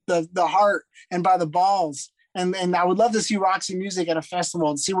by the heart and by the balls. And I would love to see Roxy Music at a festival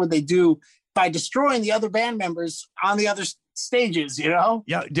and see what they do by destroying the other band members on the other stages, Yeah,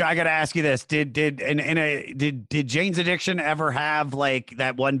 I got to ask you this: Did Jane's Addiction ever have like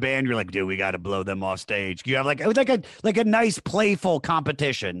that one band you're like, dude, we got to blow them off stage? Do you have like a nice playful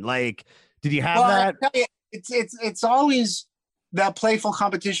competition? Like, did you have that? I tell you, it's always that playful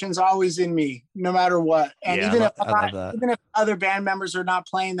competition's always in me, no matter what. And even if other band members are not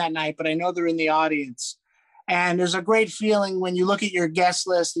playing that night, but I know they're in the audience. And there's a great feeling when you look at your guest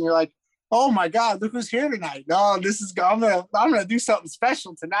list and you're like, oh my God, look who's here tonight. No, I'm gonna do something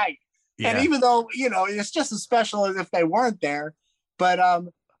special tonight. Yeah. And even though, it's just as special as if they weren't there. But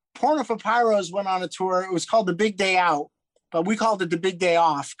Porno for Pyros went on a tour. It was called The Big Day Out, but we called it The Big Day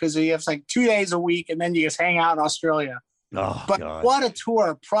Off because you have like 2 days a week and then you just hang out in Australia. Oh, but God. What a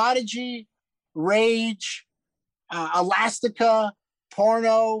tour. Prodigy, Rage, Elastica,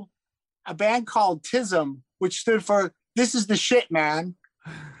 Porno, a band called TISM, which stood for This Is the Shit, Man.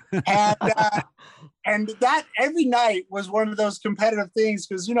 And that every night was one of those competitive things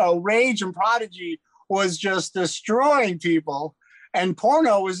because, Rage and Prodigy was just destroying people. And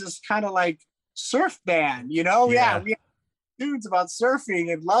Porno was this kind of like surf band, Yeah, we had dudes about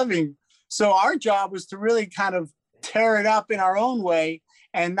surfing and loving. So our job was to really kind of tear it up in our own way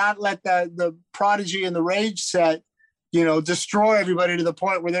and not let the Prodigy and the Rage set, destroy everybody to the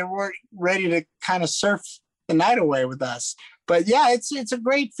point where they weren't ready to kind of surf the night away with us. But yeah, it's a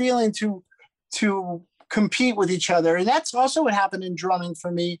great feeling to compete with each other. And that's also what happened in drumming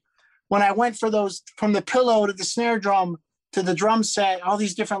for me. When I went for those, from the pillow to the snare drum to the drum set, all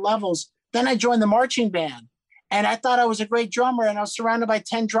these different levels, then I joined the marching band. And I thought I was a great drummer, and I was surrounded by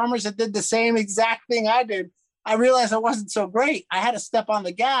 10 drummers that did the same exact thing I did. I realized I wasn't so great. I had to step on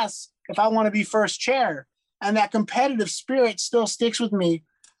the gas if I want to be first chair. And that competitive spirit still sticks with me,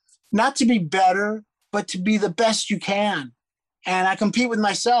 not to be better, but to be the best you can. And I compete with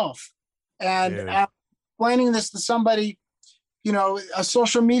myself. And I'm explaining this to somebody, a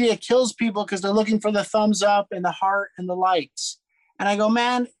social media kills people because they're looking for the thumbs up and the heart and the likes. And I go,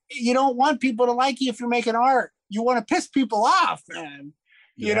 man, you don't want people to like you if you're making art. You want to piss people off, man.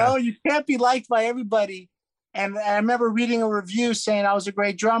 You can't be liked by everybody. And I remember reading a review saying I was a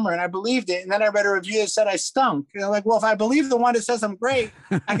great drummer, and I believed it. And then I read a review that said I stunk. Like, well, if I believe the one that says I'm great,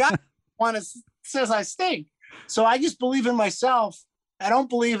 I got one that says I stink. So I just believe in myself. I don't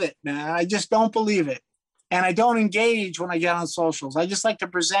believe it, man. I just don't believe it. And I don't engage when I get on socials. I just like to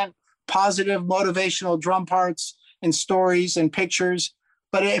present positive, motivational drum parts and stories and pictures.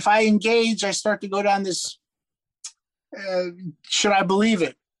 But if I engage, I start to go down this should I believe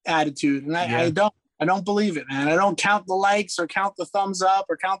it attitude. And I don't believe it, man. I don't count the likes or count the thumbs up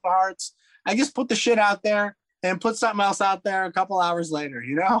or count the hearts. I just put the shit out there and put something else out there a couple hours later,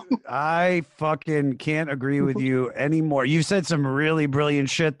 I fucking can't agree with you anymore. You've said some really brilliant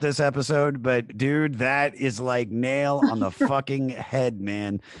shit this episode, but dude, that is like nail on the fucking head,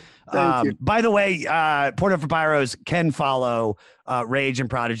 man. By the way, Porno for Pyros can follow Rage and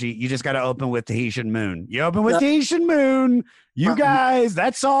Prodigy. You just got to open with Tahitian Moon. You open with Tahitian Moon. You guys,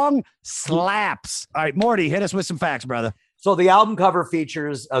 that song slaps. All right, Morty, hit us with some facts, brother. So the album cover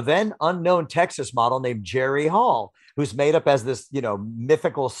features a then unknown Texas model named Jerry Hall, who's made up as this,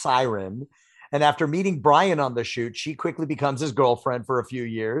 mythical siren. And after meeting Brian on the shoot, she quickly becomes his girlfriend for a few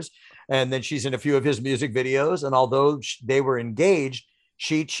years. And then she's in a few of his music videos. And although they were engaged,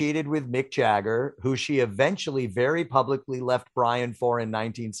 she cheated with Mick Jagger, who she eventually very publicly left Brian for in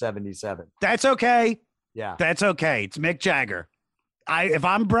 1977. That's okay. Yeah. That's okay. It's Mick Jagger. If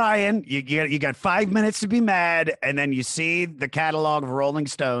I'm Brian, you got 5 minutes to be mad, and then you see the catalog of Rolling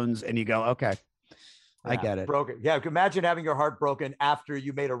Stones, and you go, okay, I get it. Broken. Yeah, imagine having your heart broken after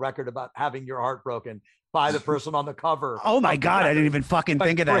you made a record about having your heart broken by the person on the cover. Oh my God, I didn't even fucking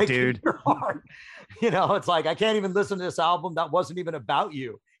think of that, dude. Your heart. It's like, I can't even listen to this album that wasn't even about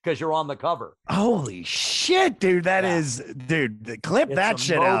you because you're on the cover. Holy shit, dude. That is, dude, clip that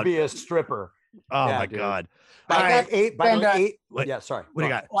shit out. Mobius stripper. Oh my God. Sorry. What do you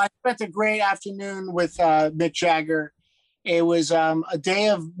got? Well, I spent a great afternoon with Mick Jagger. It was a day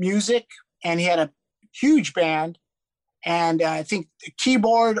of music, and he had a huge band. And I think the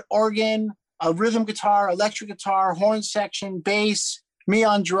keyboard, organ, a rhythm guitar, electric guitar, horn section, bass, me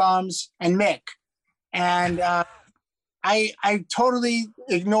on drums, and Mick. And I totally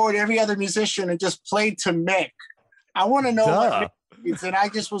ignored every other musician and just played to Mick. I want to know what Mick is, and I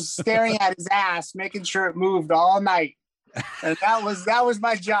just was staring at his ass, making sure it moved all night. And that was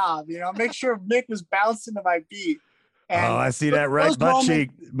my job, make sure Mick was bouncing to my beat. And I see that right butt cheek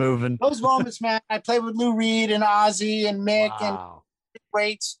moving. Those moments, man, I played with Lou Reed and Ozzy and Mick and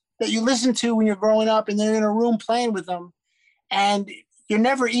greats that you listen to when you're growing up, and they're in a room playing with them. And you're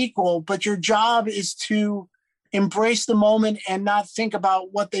never equal, but your job is to embrace the moment and not think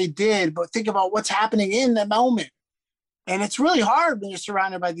about what they did, but think about what's happening in the moment. And it's really hard when you're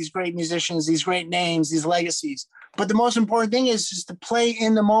surrounded by these great musicians, these great names, these legacies. But the most important thing is just to play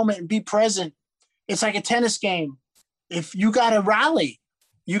in the moment and be present. It's like a tennis game. If you got to rally,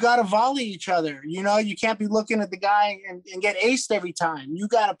 you got to volley each other. You can't be looking at the guy and get aced every time. You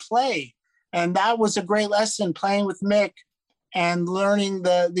got to play. And that was a great lesson, playing with Mick and learning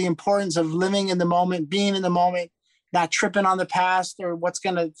the importance of living in the moment, being in the moment, not tripping on the past or what's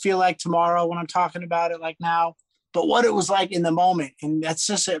going to feel like tomorrow when I'm talking about it like now, but what it was like in the moment. And that's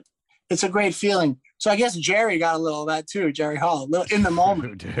just it's a great feeling. So I guess Jerry got a little of that too, Jerry Hall, in the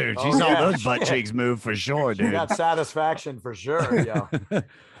moment. Dude, you saw those butt cheeks move for sure, dude. You got satisfaction for sure. Yeah. All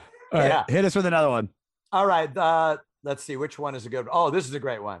right, hit us with another one. All right. Let's see. Which one is a good one? Oh, this is a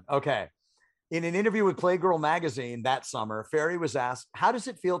great one. Okay. In an interview with Playgirl magazine that summer, Ferry was asked, how does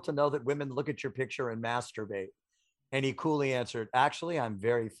it feel to know that women look at your picture and masturbate? And he coolly answered, actually, I'm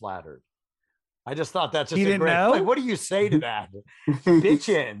very flattered. I just thought that's just he a didn't great, know? like, what do you say to that?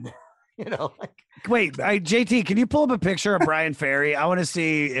 Bitchin'. Wait, JT, can you pull up a picture of Brian Ferry? I want to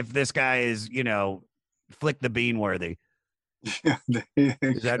see if this guy is, flick the bean worthy. Is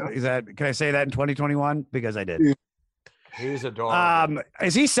that, can I say that in 2021? Because I did. He's adorable.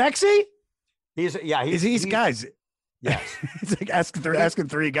 Is he sexy? He's guys. Yes. It's like asking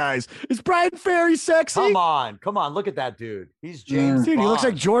three guys. Is Brian Ferry sexy? Come on. Look at that dude. He's James Dude, Bond. he looks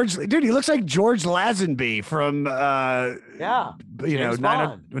like George. Dude, he looks like George Lazenby from James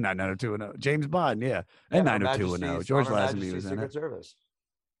Bond. Not 90210. James Bond, yeah. And 90210. George Lazenby was in it. Service.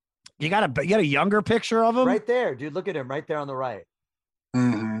 You got a younger picture of him? Right there, dude. Look at him right there on the right.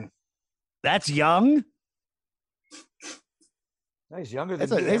 Mm-hmm. That's young? No, he's younger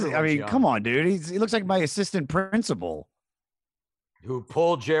than young. Come on, dude. He looks like my assistant principal. Who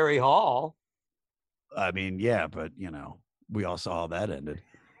pulled Jerry Hall. I mean, yeah, but we all saw how that ended.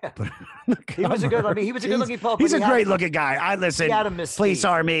 But he was a good looking pup. He's a great looking guy. I listen. He had a mystique. Police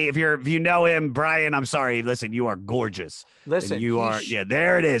Army. If you know him, Brian, I'm sorry. Listen, you are gorgeous. Listen, and you are. Yeah,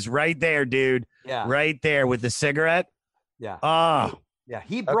 there it is, right there, dude. Yeah, right there with the cigarette. Yeah. Oh, yeah.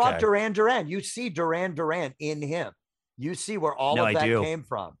 He brought Duran Duran. You see Duran Duran in him. You see where all of that came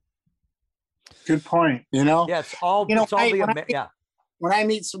from. Good point. Yeah, it's all. When I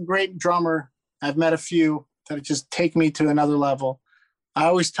meet some great drummer, I've met a few that just take me to another level. I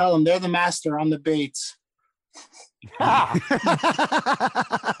always tell them they're the master, I'm the Bates.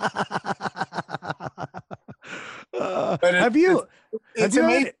 It's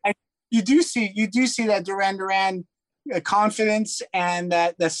amazing. You do see that Duran Duran confidence and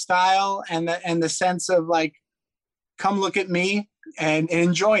that the style and the sense of like, come look at me and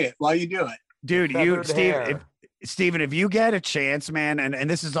enjoy it while you do it. Dude, Steven, if you get a chance, man, and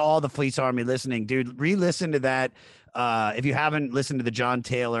this is all the Fleece Army listening, dude, re-listen to that. If you haven't listened to the John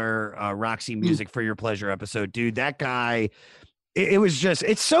Taylor Roxy Music for Your Pleasure episode, dude, that guy,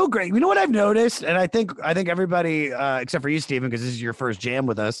 it's so great. You know what I've noticed? And I think everybody, except for you, Steven, because this is your first jam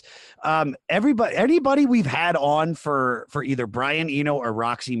with us. Anybody we've had on for either Brian Eno or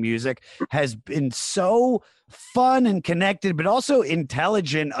Roxy Music has been so fun and connected, but also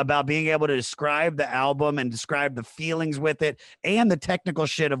intelligent about being able to describe the album and describe the feelings with it and the technical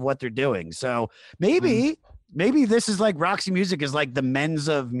shit of what they're doing. So maybe this is like Roxy Music is like the men's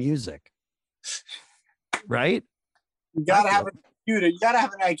of music, right? You gotta have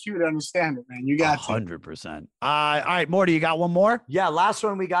an IQ to understand it, man. You got 100%. All right, Morty, you got one more? Yeah, last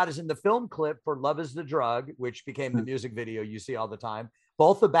one we got is in the film clip for "Love Is the Drug," which became the music video you see all the time.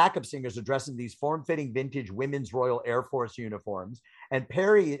 Both the backup singers are dressed in these form-fitting vintage women's Royal Air Force uniforms, and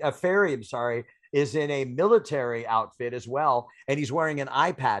Ferry, is in a military outfit as well, and he's wearing an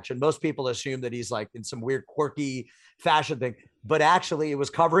eye patch. And most people assume that he's like in some weird, quirky fashion thing, but actually it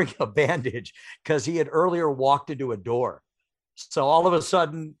was covering a bandage because he had earlier walked into a door. So all of a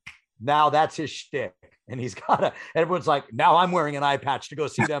sudden, now that's his shtick. And everyone's like, now I'm wearing an eye patch to go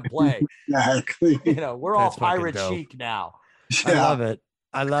see them play. Exactly. We're all pirate chic now. I love it.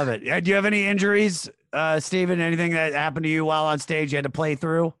 I love it. Do you have any injuries, Steven? Anything that happened to you while on stage you had to play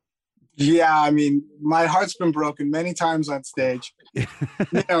through? Yeah, I mean, my heart's been broken many times on stage.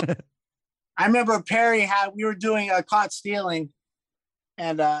 I remember we were doing Caught Stealing,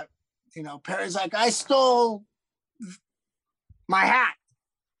 and Perry's like, I stole my hat.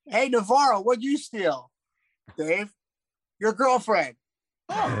 Hey, Navarro, what'd you steal? Dave, your girlfriend.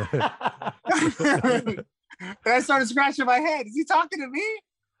 Oh. And I started scratching my head. Is he talking to me?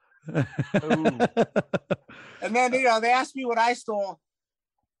 And then, they asked me what I stole.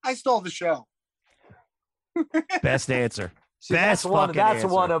 I stole the show. Best answer. See, that's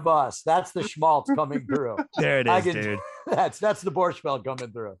one of us. That's the schmaltz coming through. There it is, dude. That's the Borscht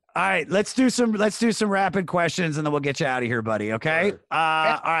coming through. All right, let's do some rapid questions and then we'll get you out of here, buddy. Okay. Sure.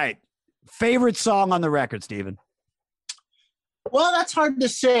 All right. Favorite song on the record, Steven? Well, that's hard to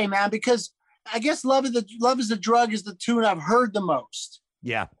say, man, because I guess Love is the Drug is the tune I've heard the most.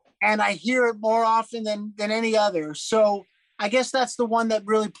 Yeah. And I hear it more often than any other. So I guess that's the one that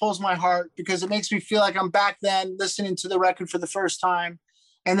really pulls my heart because it makes me feel like I'm back then listening to the record for the first time.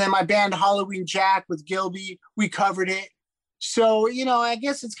 And then my band Halloween Jack with Gilby, we covered it. So, I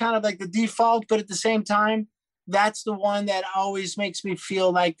guess it's kind of like the default, but at the same time, that's the one that always makes me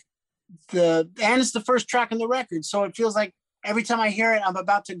feel like and it's the first track on the record. So it feels like every time I hear it, I'm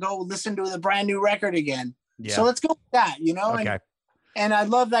about to go listen to the brand new record again. Yeah. So let's go with that, Okay. And I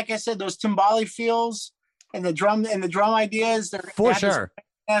love, like I said, those timbali feels and the drum ideas. They're for sure.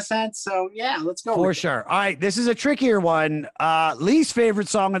 Sense. So yeah, let's go. For sure. All right. This is a trickier one. Least favorite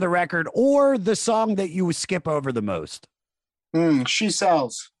song on the record or the song that you would skip over the most? She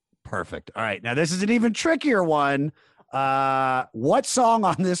Sells. Perfect. All right. Now this is an even trickier one. What song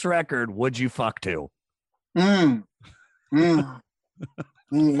on this record would you fuck to? Well,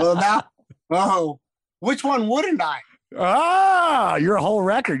 now, which one wouldn't I? Your whole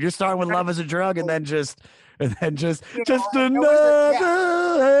record. You're starting with Love is a Drug and then just another.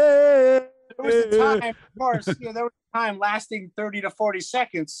 There was a time, of course, there was a time lasting 30 to 40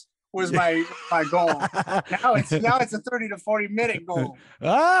 seconds was my goal. Now it's a 30 to 40 minute goal.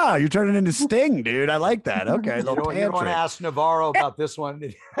 You're turning into Sting, dude. I like that. Okay. You don't want to ask Navarro about this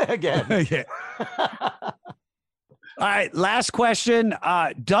one again. Yeah. All right, last question.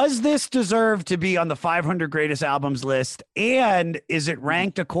 Does this deserve to be on the 500 greatest albums list? And is it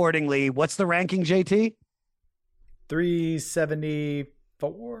ranked accordingly? What's the ranking, JT?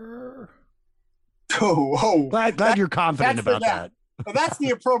 374. Oh, glad you're confident about that. Well, that's the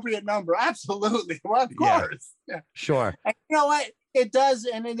appropriate number. Absolutely. Well, of course. Yeah. Sure. And you know what? It does.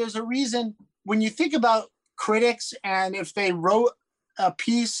 And there's a reason when you think about critics and if they wrote a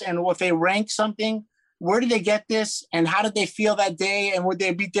piece and if they rank something, where did they get this and how did they feel that day? And would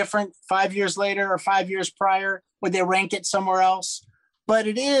they be different 5 years later or 5 years prior? Would they rank it somewhere else? But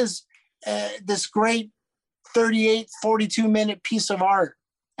it is this great 38, 42-minute piece of art.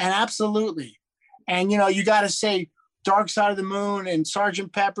 And absolutely. And, you got to say Dark Side of the Moon and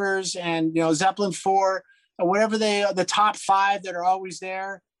Sgt. Pepper's and, Zeppelin 4, or whatever the top 5 that are always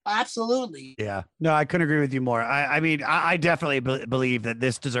there. Absolutely. Yeah. No, I couldn't agree with you more. I mean, I definitely believe that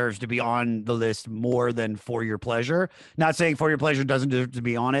this deserves to be on the list more than For Your Pleasure. Not saying For Your Pleasure doesn't deserve to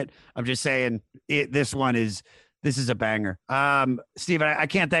be on it. I'm just saying this is a banger. Steven, I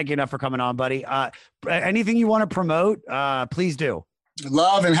can't thank you enough for coming on, buddy. Anything you want to promote, please do.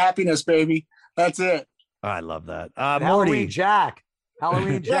 Love and happiness, baby. That's it. I love that. Morty. Halloween Jack.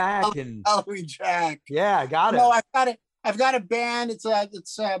 Halloween Jack. Yeah, I got it. No, I've got a band. It's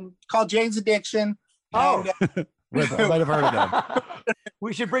called Jane's Addiction. Oh, and, I might have heard of them.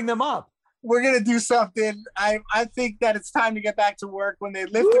 We should bring them up. We're gonna do something. I think that it's time to get back to work. When they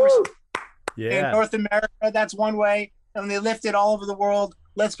lift the in North America, that's one way. And when they lift it all over the world,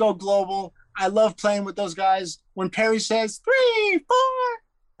 let's go global. I love playing with those guys. When Perry says 3,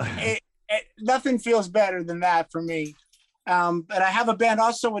 4, nothing feels better than that for me. But I have a band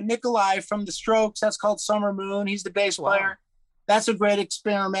also with Nikolai from The Strokes. That's called Summer Moon. He's the bass player. That's a great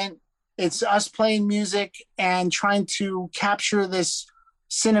experiment. It's us playing music and trying to capture this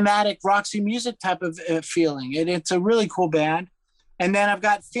cinematic Roxy music type of feeling. It's a really cool band. And then I've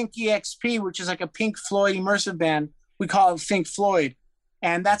got Think EXP, which is like a Pink Floyd immersive band. We call it Think Floyd.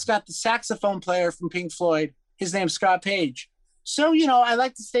 And that's got the saxophone player from Pink Floyd. His name's Scott Page. So, I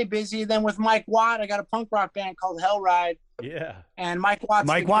like to stay busy. Then with Mike Watt, I got a punk rock band called Hell Ride. Yeah. And Mike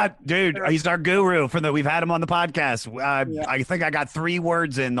Watt, dude, he's our guru we've had him on the podcast. I think I got 3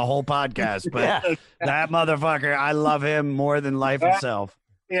 words in the whole podcast, but that motherfucker, I love him more than life itself.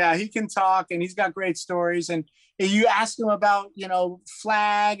 Yeah, he can talk, and he's got great stories. And you ask him about,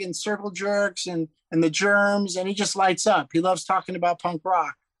 Flag and Circle Jerks and the Germs, and he just lights up. He loves talking about punk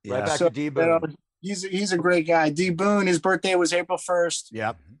rock. Yeah. Right back to D Boone. He's a great guy. D Boone, his birthday was April 1st.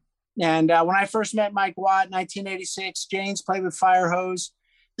 Yep. And when I first met Mike Watt in 1986, Jane's played with Firehose.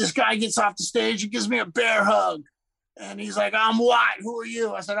 This guy gets off the stage, he gives me a bear hug. And he's like, I'm Watt, who are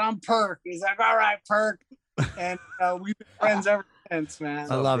you? I said, I'm Perk. He's like, all right, Perk. And we've been friends ever since,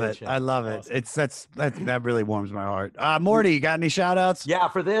 man. I love it. I love it. That really warms my heart. Morty, you got any shout outs? Yeah,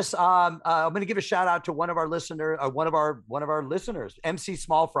 for this, I'm going to give a shout out to one of our listeners, MC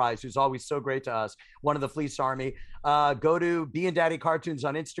Small Fries, who's always so great to us. One of the Fleece Army. Go to B and Daddy Cartoons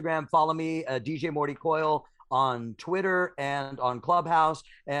on Instagram. Follow me, DJ Morty Coyle on Twitter and on Clubhouse,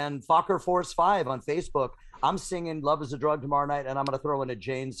 and Fokker Force 5 on Facebook. I'm singing Love is a Drug tomorrow night, and I'm going to throw in a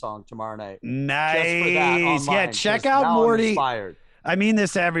Jane song tomorrow night. Nice. Yeah, check out Morty. I mean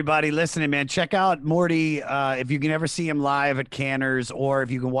this to everybody listening, man. Check out Morty. If you can ever see him live at Canners, or if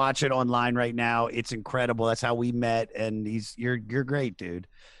you can watch it online right now, it's incredible. That's how we met, and you're great, dude.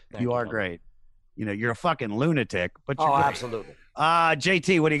 You are great. You're a fucking lunatic, but you're great. Absolutely.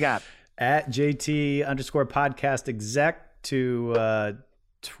 JT, what do you got? At JT_podcast exec to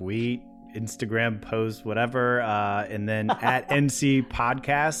tweet, Instagram post, whatever, and then at NC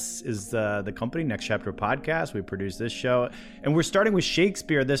Podcasts is the company, Next Chapter Podcast. We produce this show, and we're starting with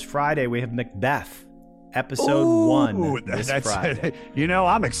Shakespeare this Friday. We have Macbeth episode 1 this Friday.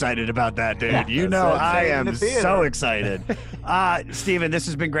 I'm excited about that, dude. I am so excited. Steven, this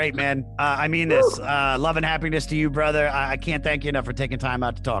has been great, man. I mean this. Love and happiness to you, brother. I can't thank you enough for taking time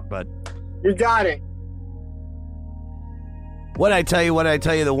out to talk, bud. You got it. What I tell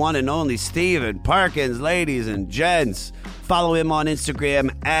you, the one and only Stephen Perkins, ladies and gents. Follow him on Instagram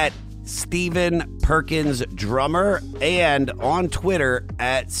at Stephen Perkins Drummer and on Twitter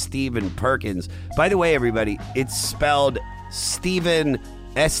at Stephen Perkins. By the way, everybody, it's spelled Stephen,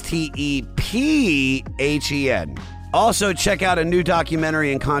 Stephen. Also, check out a new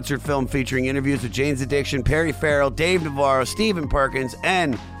documentary and concert film featuring interviews with Jane's Addiction, Perry Farrell, Dave Navarro, Stephen Perkins,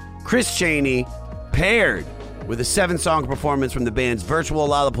 and Chris Chaney, paired with a 7-song performance from the band's virtual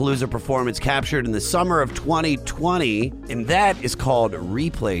Lollapalooza performance captured in the summer of 2020, and that is called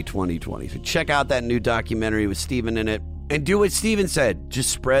Replay 2020. So check out that new documentary with Steven in it, and do what Steven said. Just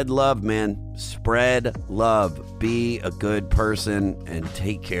spread love, man. Spread love. Be a good person and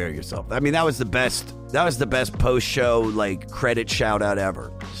take care of yourself. I mean, that was the best post-show, credit shout-out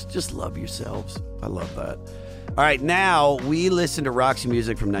ever. Just love yourselves. I love that. All right, now we listen to Roxy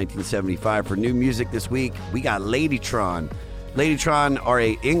music from 1975. For new music this week, we got Ladytron. Ladytron are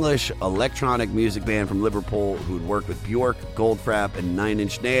a English electronic music band from Liverpool who had worked with Bjork, Goldfrapp, and Nine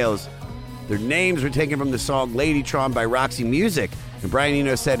Inch Nails. Their names were taken from the song Ladytron by Roxy Music. And Brian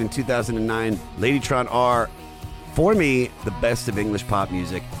Eno said in 2009, Ladytron are, for me, the best of English pop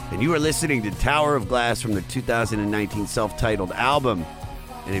music. And you are listening to Tower of Glass from their 2019 self-titled album.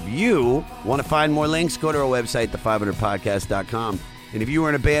 And if you want to find more links, go to our website, the500podcast.com. And if you were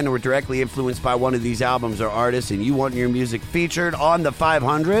in a band and were directly influenced by one of these albums or artists and you want your music featured on the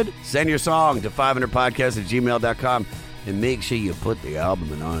 500, send your song to 500podcast@gmail.com. And make sure you put the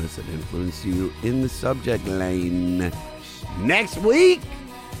album and artist that influenced you in the subject line. Next week,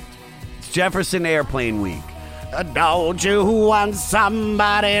 it's Jefferson Airplane Week. Don't you want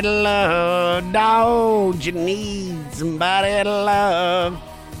somebody to love? Don't you need somebody to love?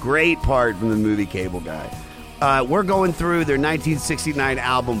 Great part from the movie Cable Guy. We're going through their 1969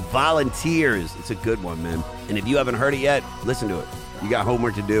 album, Volunteers. It's a good one, man. And if you haven't heard it yet, listen to it. You got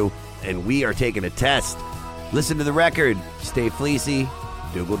homework to do, and we are taking a test. Listen to the record. Stay fleecy.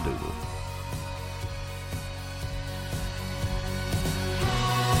 Doogle doogle.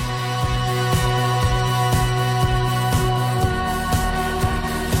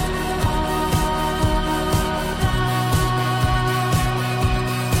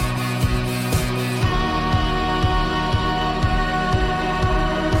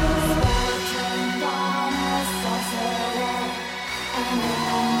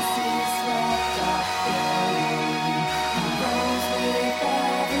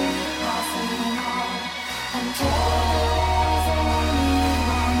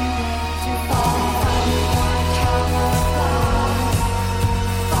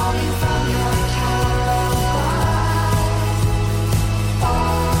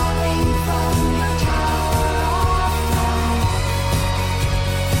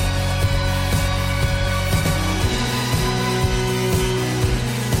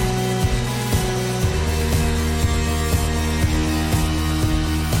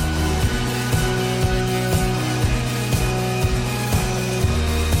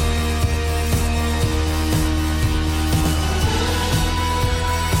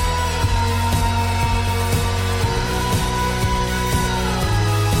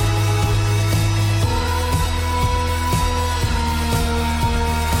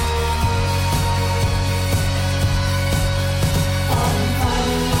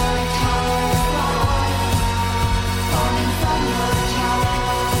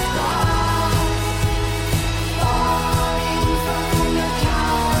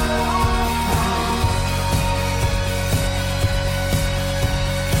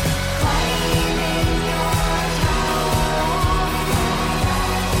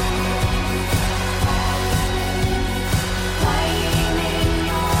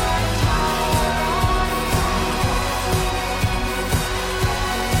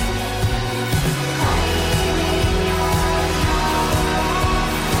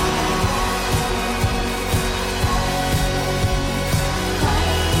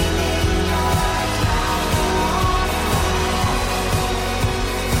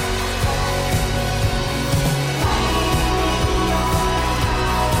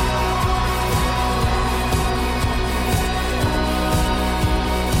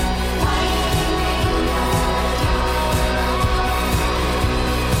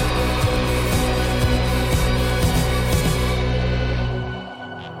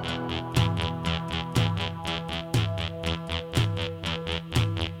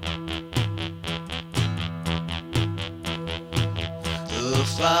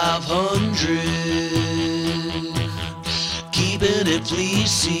 500, keeping it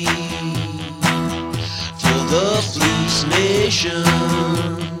fleecy for the Fleece Nation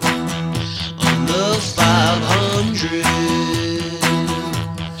on the 500,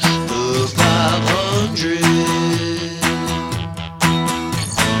 the 500.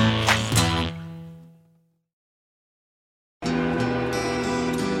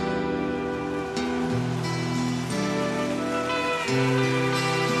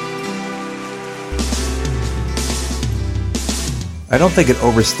 I don't think it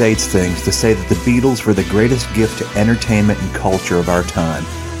overstates things to say that the Beatles were the greatest gift to entertainment and culture of our time,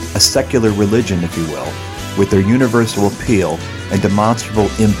 a secular religion, if you will, with their universal appeal and demonstrable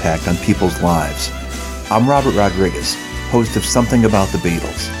impact on people's lives. I'm Robert Rodriguez, host of Something About the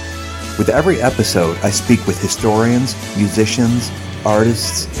Beatles. With every episode, I speak with historians, musicians,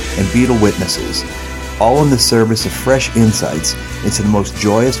 artists, and Beatle witnesses, all in the service of fresh insights into the most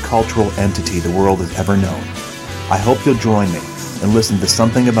joyous cultural entity the world has ever known. I hope you'll join me and listen to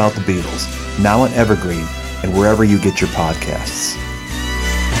Something About the Beatles, now on Evergreen and wherever you get your podcasts.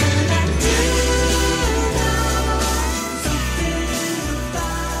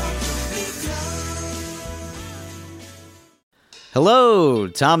 Hello,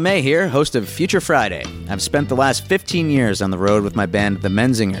 Tom May here, host of Future Friday. I've spent the last 15 years on the road with my band, The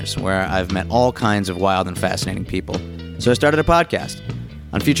Menzingers, where I've met all kinds of wild and fascinating people. So I started a podcast.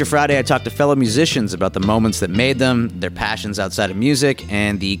 On Future Friday, I talk to fellow musicians about the moments that made them, their passions outside of music,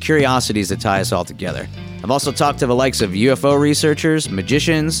 and the curiosities that tie us all together. I've also talked to the likes of UFO researchers,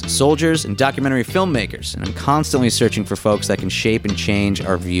 magicians, soldiers, and documentary filmmakers, and I'm constantly searching for folks that can shape and change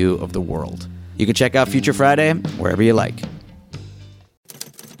our view of the world. You can check out Future Friday wherever you like.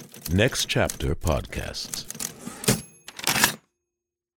 Next Chapter Podcasts.